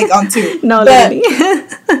I've been like on 2. No, but literally.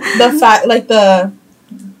 the fact, like the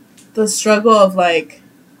struggle of like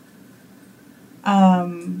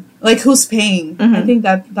who's paying. Mm-hmm. I think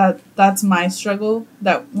that's my struggle,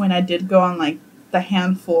 that when I did go on like the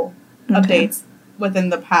handful of dates within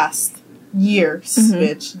the past years,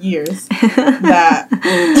 years, that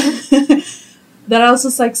that I was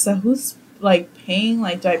just like, so who's like paying?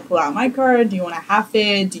 Like, do I pull out my card? Do you want to half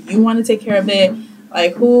it? Do you want to take care of it?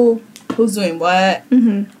 Like, who's doing what?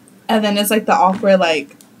 And then it's like the awkward,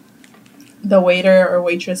 like the waiter or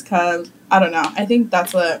waitress comes. I don't know. I think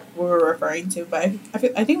that's what we were referring to, but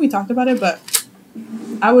I think we talked about it, but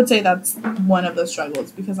I would say that's one of the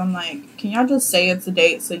struggles, because I'm like, can y'all just say it's a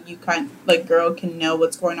date so you girl can know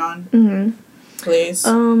what's going on? Please.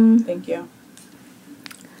 Thank you.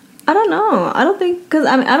 I don't know. I don't think, because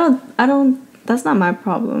I mean, I don't, that's not my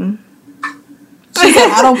problem. She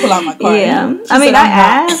said, I don't pull out my card. Yeah. I mean, I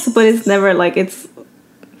ask, but it's never like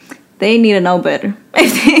they need to know better.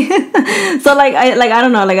 So I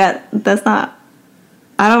don't know, that's not,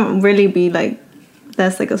 I don't really be like,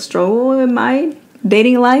 that's like a struggle in my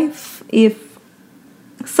dating life, if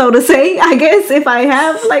so to say, I guess, if I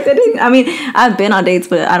have like a dating, I mean, I've been on dates,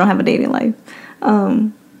 but I don't have a dating life.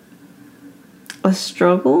 A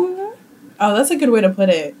struggle? Oh, that's a good way to put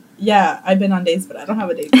it. Yeah, I've been on dates, but I don't have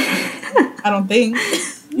a date. I don't think.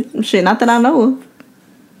 Shit, not that I know of.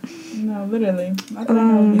 No, literally. Not that I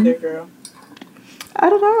know of either, girl. I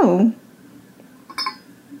don't know.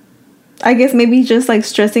 I guess maybe just like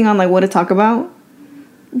stressing on like what to talk about.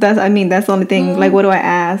 That's the only thing. Like, what do I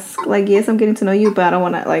ask? Like, yes, I'm getting to know you, but I don't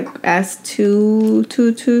want to like ask too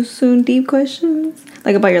soon deep questions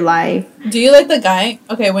like about your life. Do you like the guy?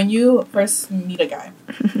 Okay, when you first meet a guy,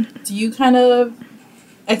 do you kind of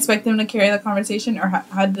expect them to carry the conversation, or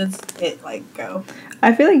how does it like go?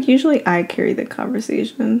 I feel like usually I carry the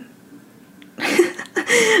conversation.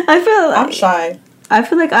 I feel like I'm shy. I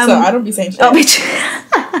feel like I'm. So I don't be saying shit. Oh, bitch.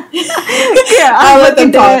 Yeah,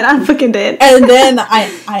 I'm fucking dead. And then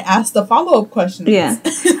I ask the follow-up questions. Yeah.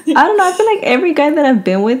 I don't know. I feel like every guy that I've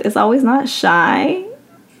been with is always not shy,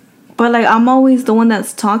 but like I'm always the one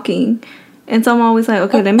that's talking, and so I'm always like,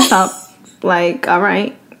 okay, let me stop. Like, all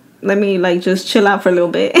right, let me like just chill out for a little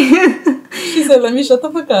bit. She said, "Let me shut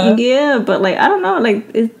the fuck up." Yeah, but like I don't know.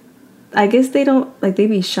 Like, I guess they don't like they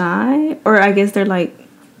be shy, or I guess they're like,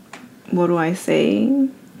 what do I say?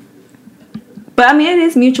 But I mean, it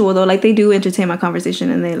is mutual though. Like, they do entertain my conversation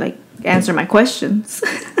and they like answer my questions.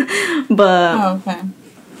 But okay,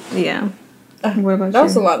 yeah. What about you? That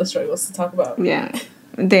was a lot of struggles to talk about. Yeah,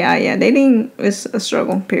 they are. Yeah, dating is a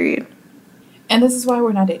struggle. Period. And this is why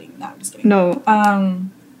we're not dating. No, I'm just kidding. No.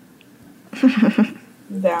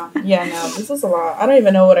 Yeah. No, this was a lot. I don't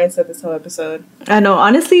even know what I said this whole episode. I know.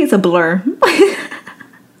 Honestly, it's a blur.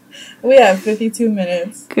 We have 52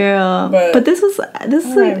 minutes, girl. But this was like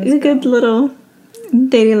a good little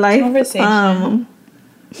dating life conversation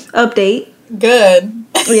update. Good.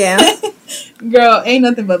 Yeah. Girl, ain't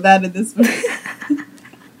nothing but bad at this point.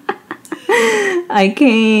 I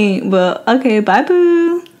can't. But okay, bye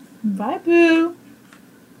boo. Bye boo.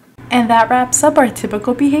 And that wraps up our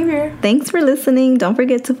typical behavior. Thanks for listening. Don't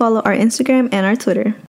forget to follow our Instagram and our Twitter.